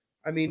 And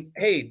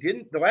hey,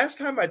 the last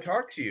time I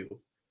talked to you?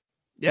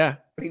 Yeah.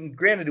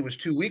 Granted, it was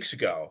 2 weeks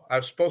ago. I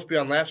was supposed to be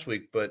on last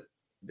week, but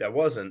I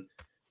wasn't.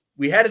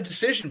 We had a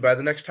decision by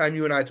the next time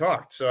you and I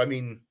talked. So,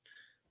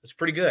 it's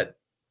pretty good.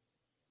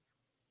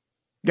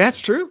 That's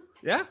true.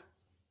 Yeah.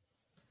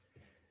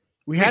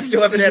 We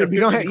still haven't had a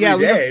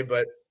 50-degree day,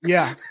 but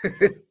yeah,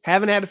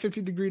 haven't had a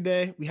 50-degree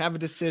day. We have a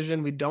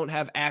decision. We don't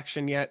have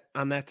action yet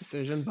on that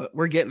decision, but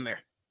we're getting there.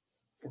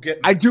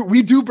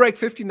 We do break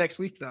 50 next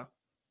week, though.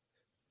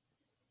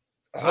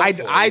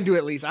 Hopefully. I do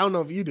at least. I don't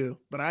know if you do,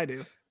 but I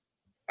do.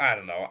 I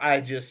don't know.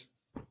 I'm just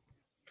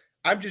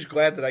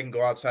glad that I can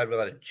go outside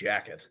without a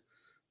jacket.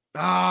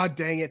 Oh,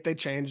 dang it! They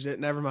changed it.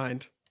 Never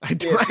mind. I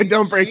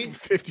don't break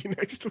 50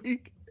 next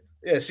week.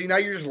 Yeah. See, now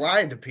you're just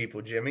lying to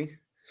people, Jimmy.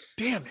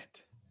 Damn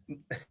it.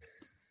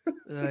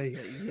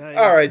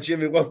 All right,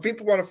 Jimmy. Well, if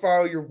people want to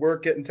follow your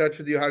work, get in touch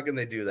with you, how can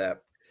they do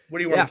that? What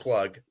do you want to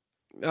plug?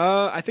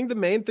 I think the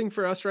main thing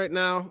for us right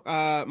now,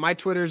 my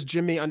Twitter is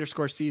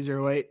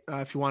Jimmy_C08.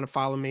 If you want to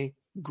follow me,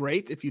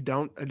 great. If you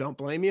don't, I don't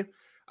blame you.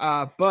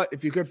 But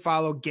if you could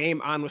follow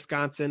Game on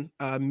Wisconsin,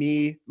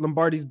 me,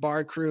 Lombardi's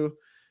Bar Crew,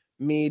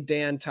 me,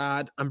 Dan,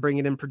 Todd, I'm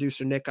bringing in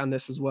producer Nick on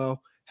this as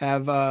well,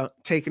 have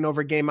taken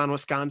over Game on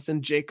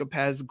Wisconsin. Jacob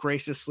has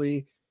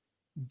graciously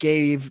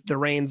gave the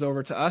reins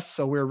over to us,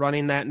 so we're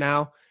running that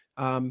now.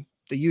 The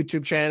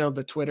YouTube channel,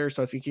 the Twitter,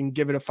 so if you can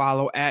give it a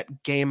follow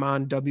at Game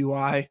on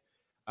WI,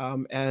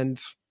 and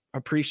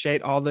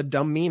appreciate all the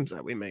dumb memes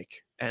that we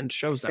make and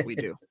shows that we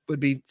do would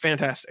be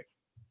fantastic.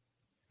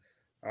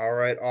 All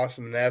right,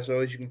 awesome. And as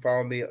always, you can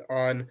follow me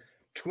on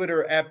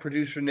Twitter at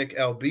producer Nick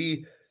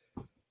LB.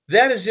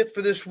 That is it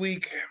for this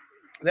week.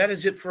 That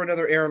is it for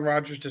another Aaron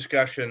Rodgers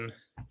discussion.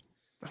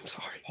 I'm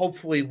sorry.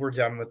 Hopefully we're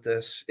done with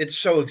this. It's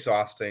so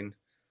exhausting.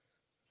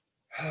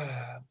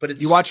 But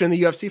you watching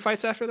the UFC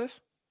fights after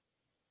this?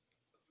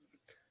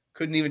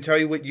 Couldn't even tell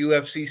you what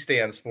UFC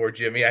stands for,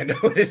 Jimmy. I know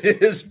what it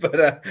is,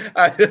 but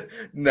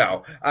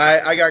no.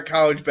 I got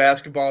college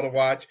basketball to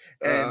watch,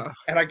 and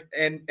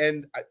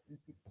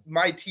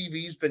my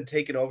TV's been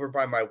taken over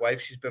by my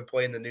wife. She's been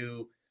playing the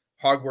new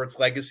Hogwarts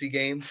Legacy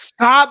game.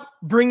 Stop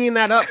bringing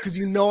that up because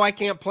you know I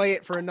can't play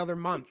it for another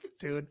month,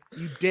 dude.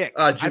 You dick.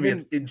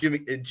 Jimmy,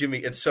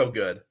 it's so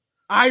good.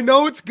 I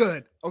know it's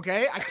good.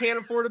 Okay, I can't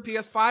afford a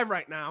PS5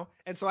 right now,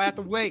 and so I have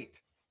to wait.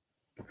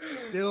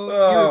 Still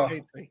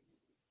irritates me.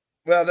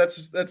 Well,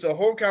 that's a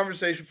whole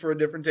conversation for a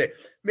different day.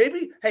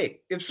 Maybe,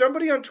 hey, if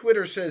somebody on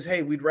Twitter says,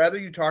 hey, we'd rather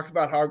you talk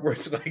about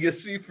Hogwarts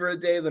Legacy for a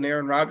day than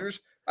Aaron Rodgers,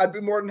 I'd be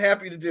more than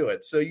happy to do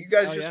it. So you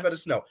guys let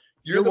us know.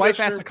 Your wife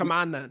has to come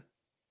on then.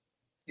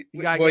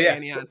 You got to get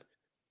Annie on.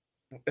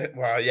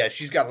 Well, yeah,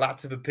 she's got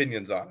lots of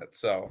opinions on it.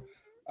 So,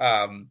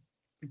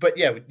 but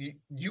yeah,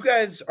 you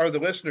guys are the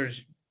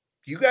listeners.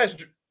 You guys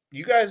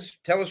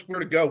tell us where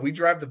to go. We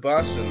drive the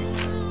bus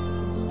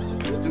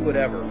and we'll do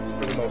whatever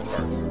for the most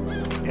part.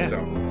 Yeah.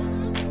 So,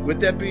 with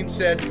that being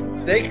said,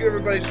 thank you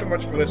everybody so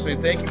much for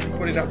listening. Thank you for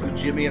putting up with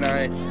Jimmy and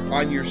I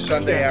on your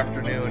Sunday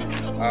afternoon.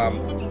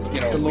 We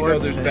know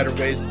there's better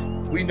ways.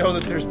 We know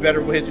that there's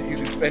better ways that you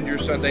can spend your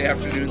Sunday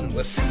afternoon than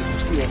listening to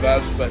the two of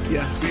us, but we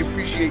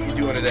appreciate you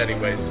doing it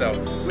anyway. So,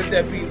 with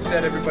that being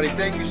said, everybody,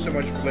 thank you so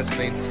much for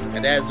listening.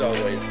 And as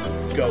always,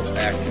 go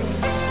Pack.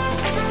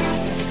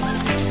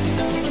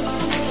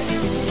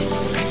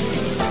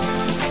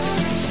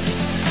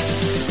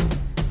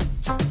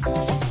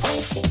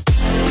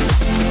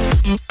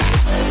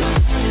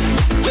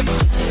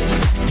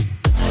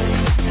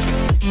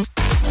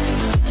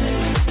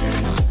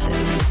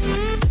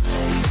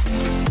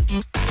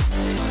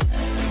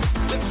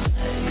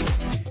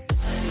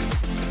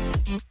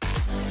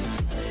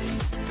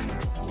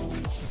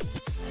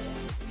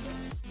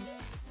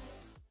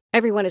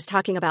 Everyone is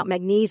talking about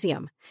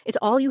magnesium. It's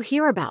all you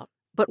hear about.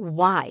 But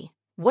why?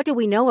 What do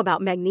we know about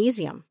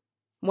magnesium?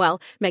 Well,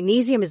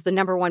 magnesium is the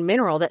number one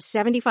mineral that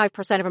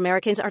 75% of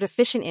Americans are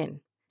deficient in.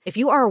 If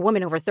you are a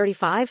woman over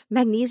 35,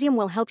 magnesium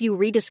will help you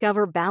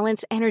rediscover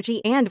balance,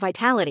 energy, and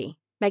vitality.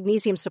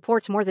 Magnesium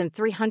supports more than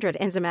 300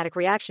 enzymatic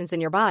reactions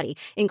in your body,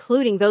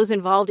 including those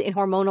involved in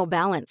hormonal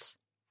balance.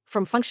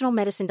 From functional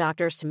medicine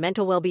doctors to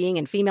mental well-being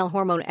and female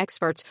hormone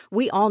experts,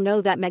 we all know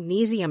that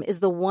magnesium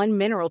is the one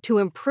mineral to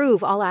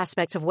improve all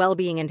aspects of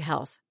well-being and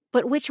health.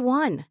 But which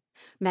one?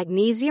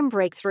 Magnesium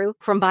Breakthrough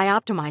from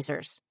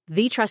Bioptimizers,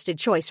 the trusted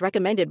choice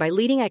recommended by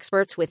leading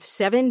experts with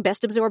 7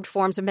 best-absorbed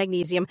forms of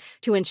magnesium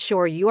to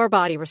ensure your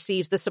body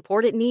receives the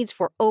support it needs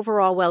for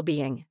overall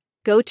well-being.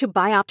 Go to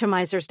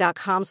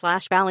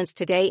bioptimizers.com/balance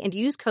today and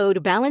use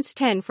code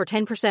BALANCE10 for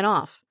 10%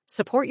 off.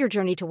 Support your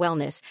journey to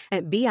wellness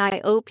at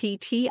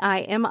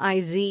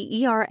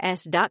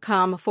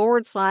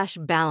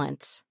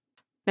bioptimizers.com/balance.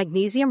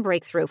 Magnesium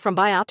Breakthrough from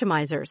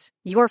Bioptimizers,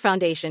 your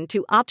foundation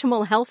to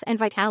optimal health and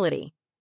vitality.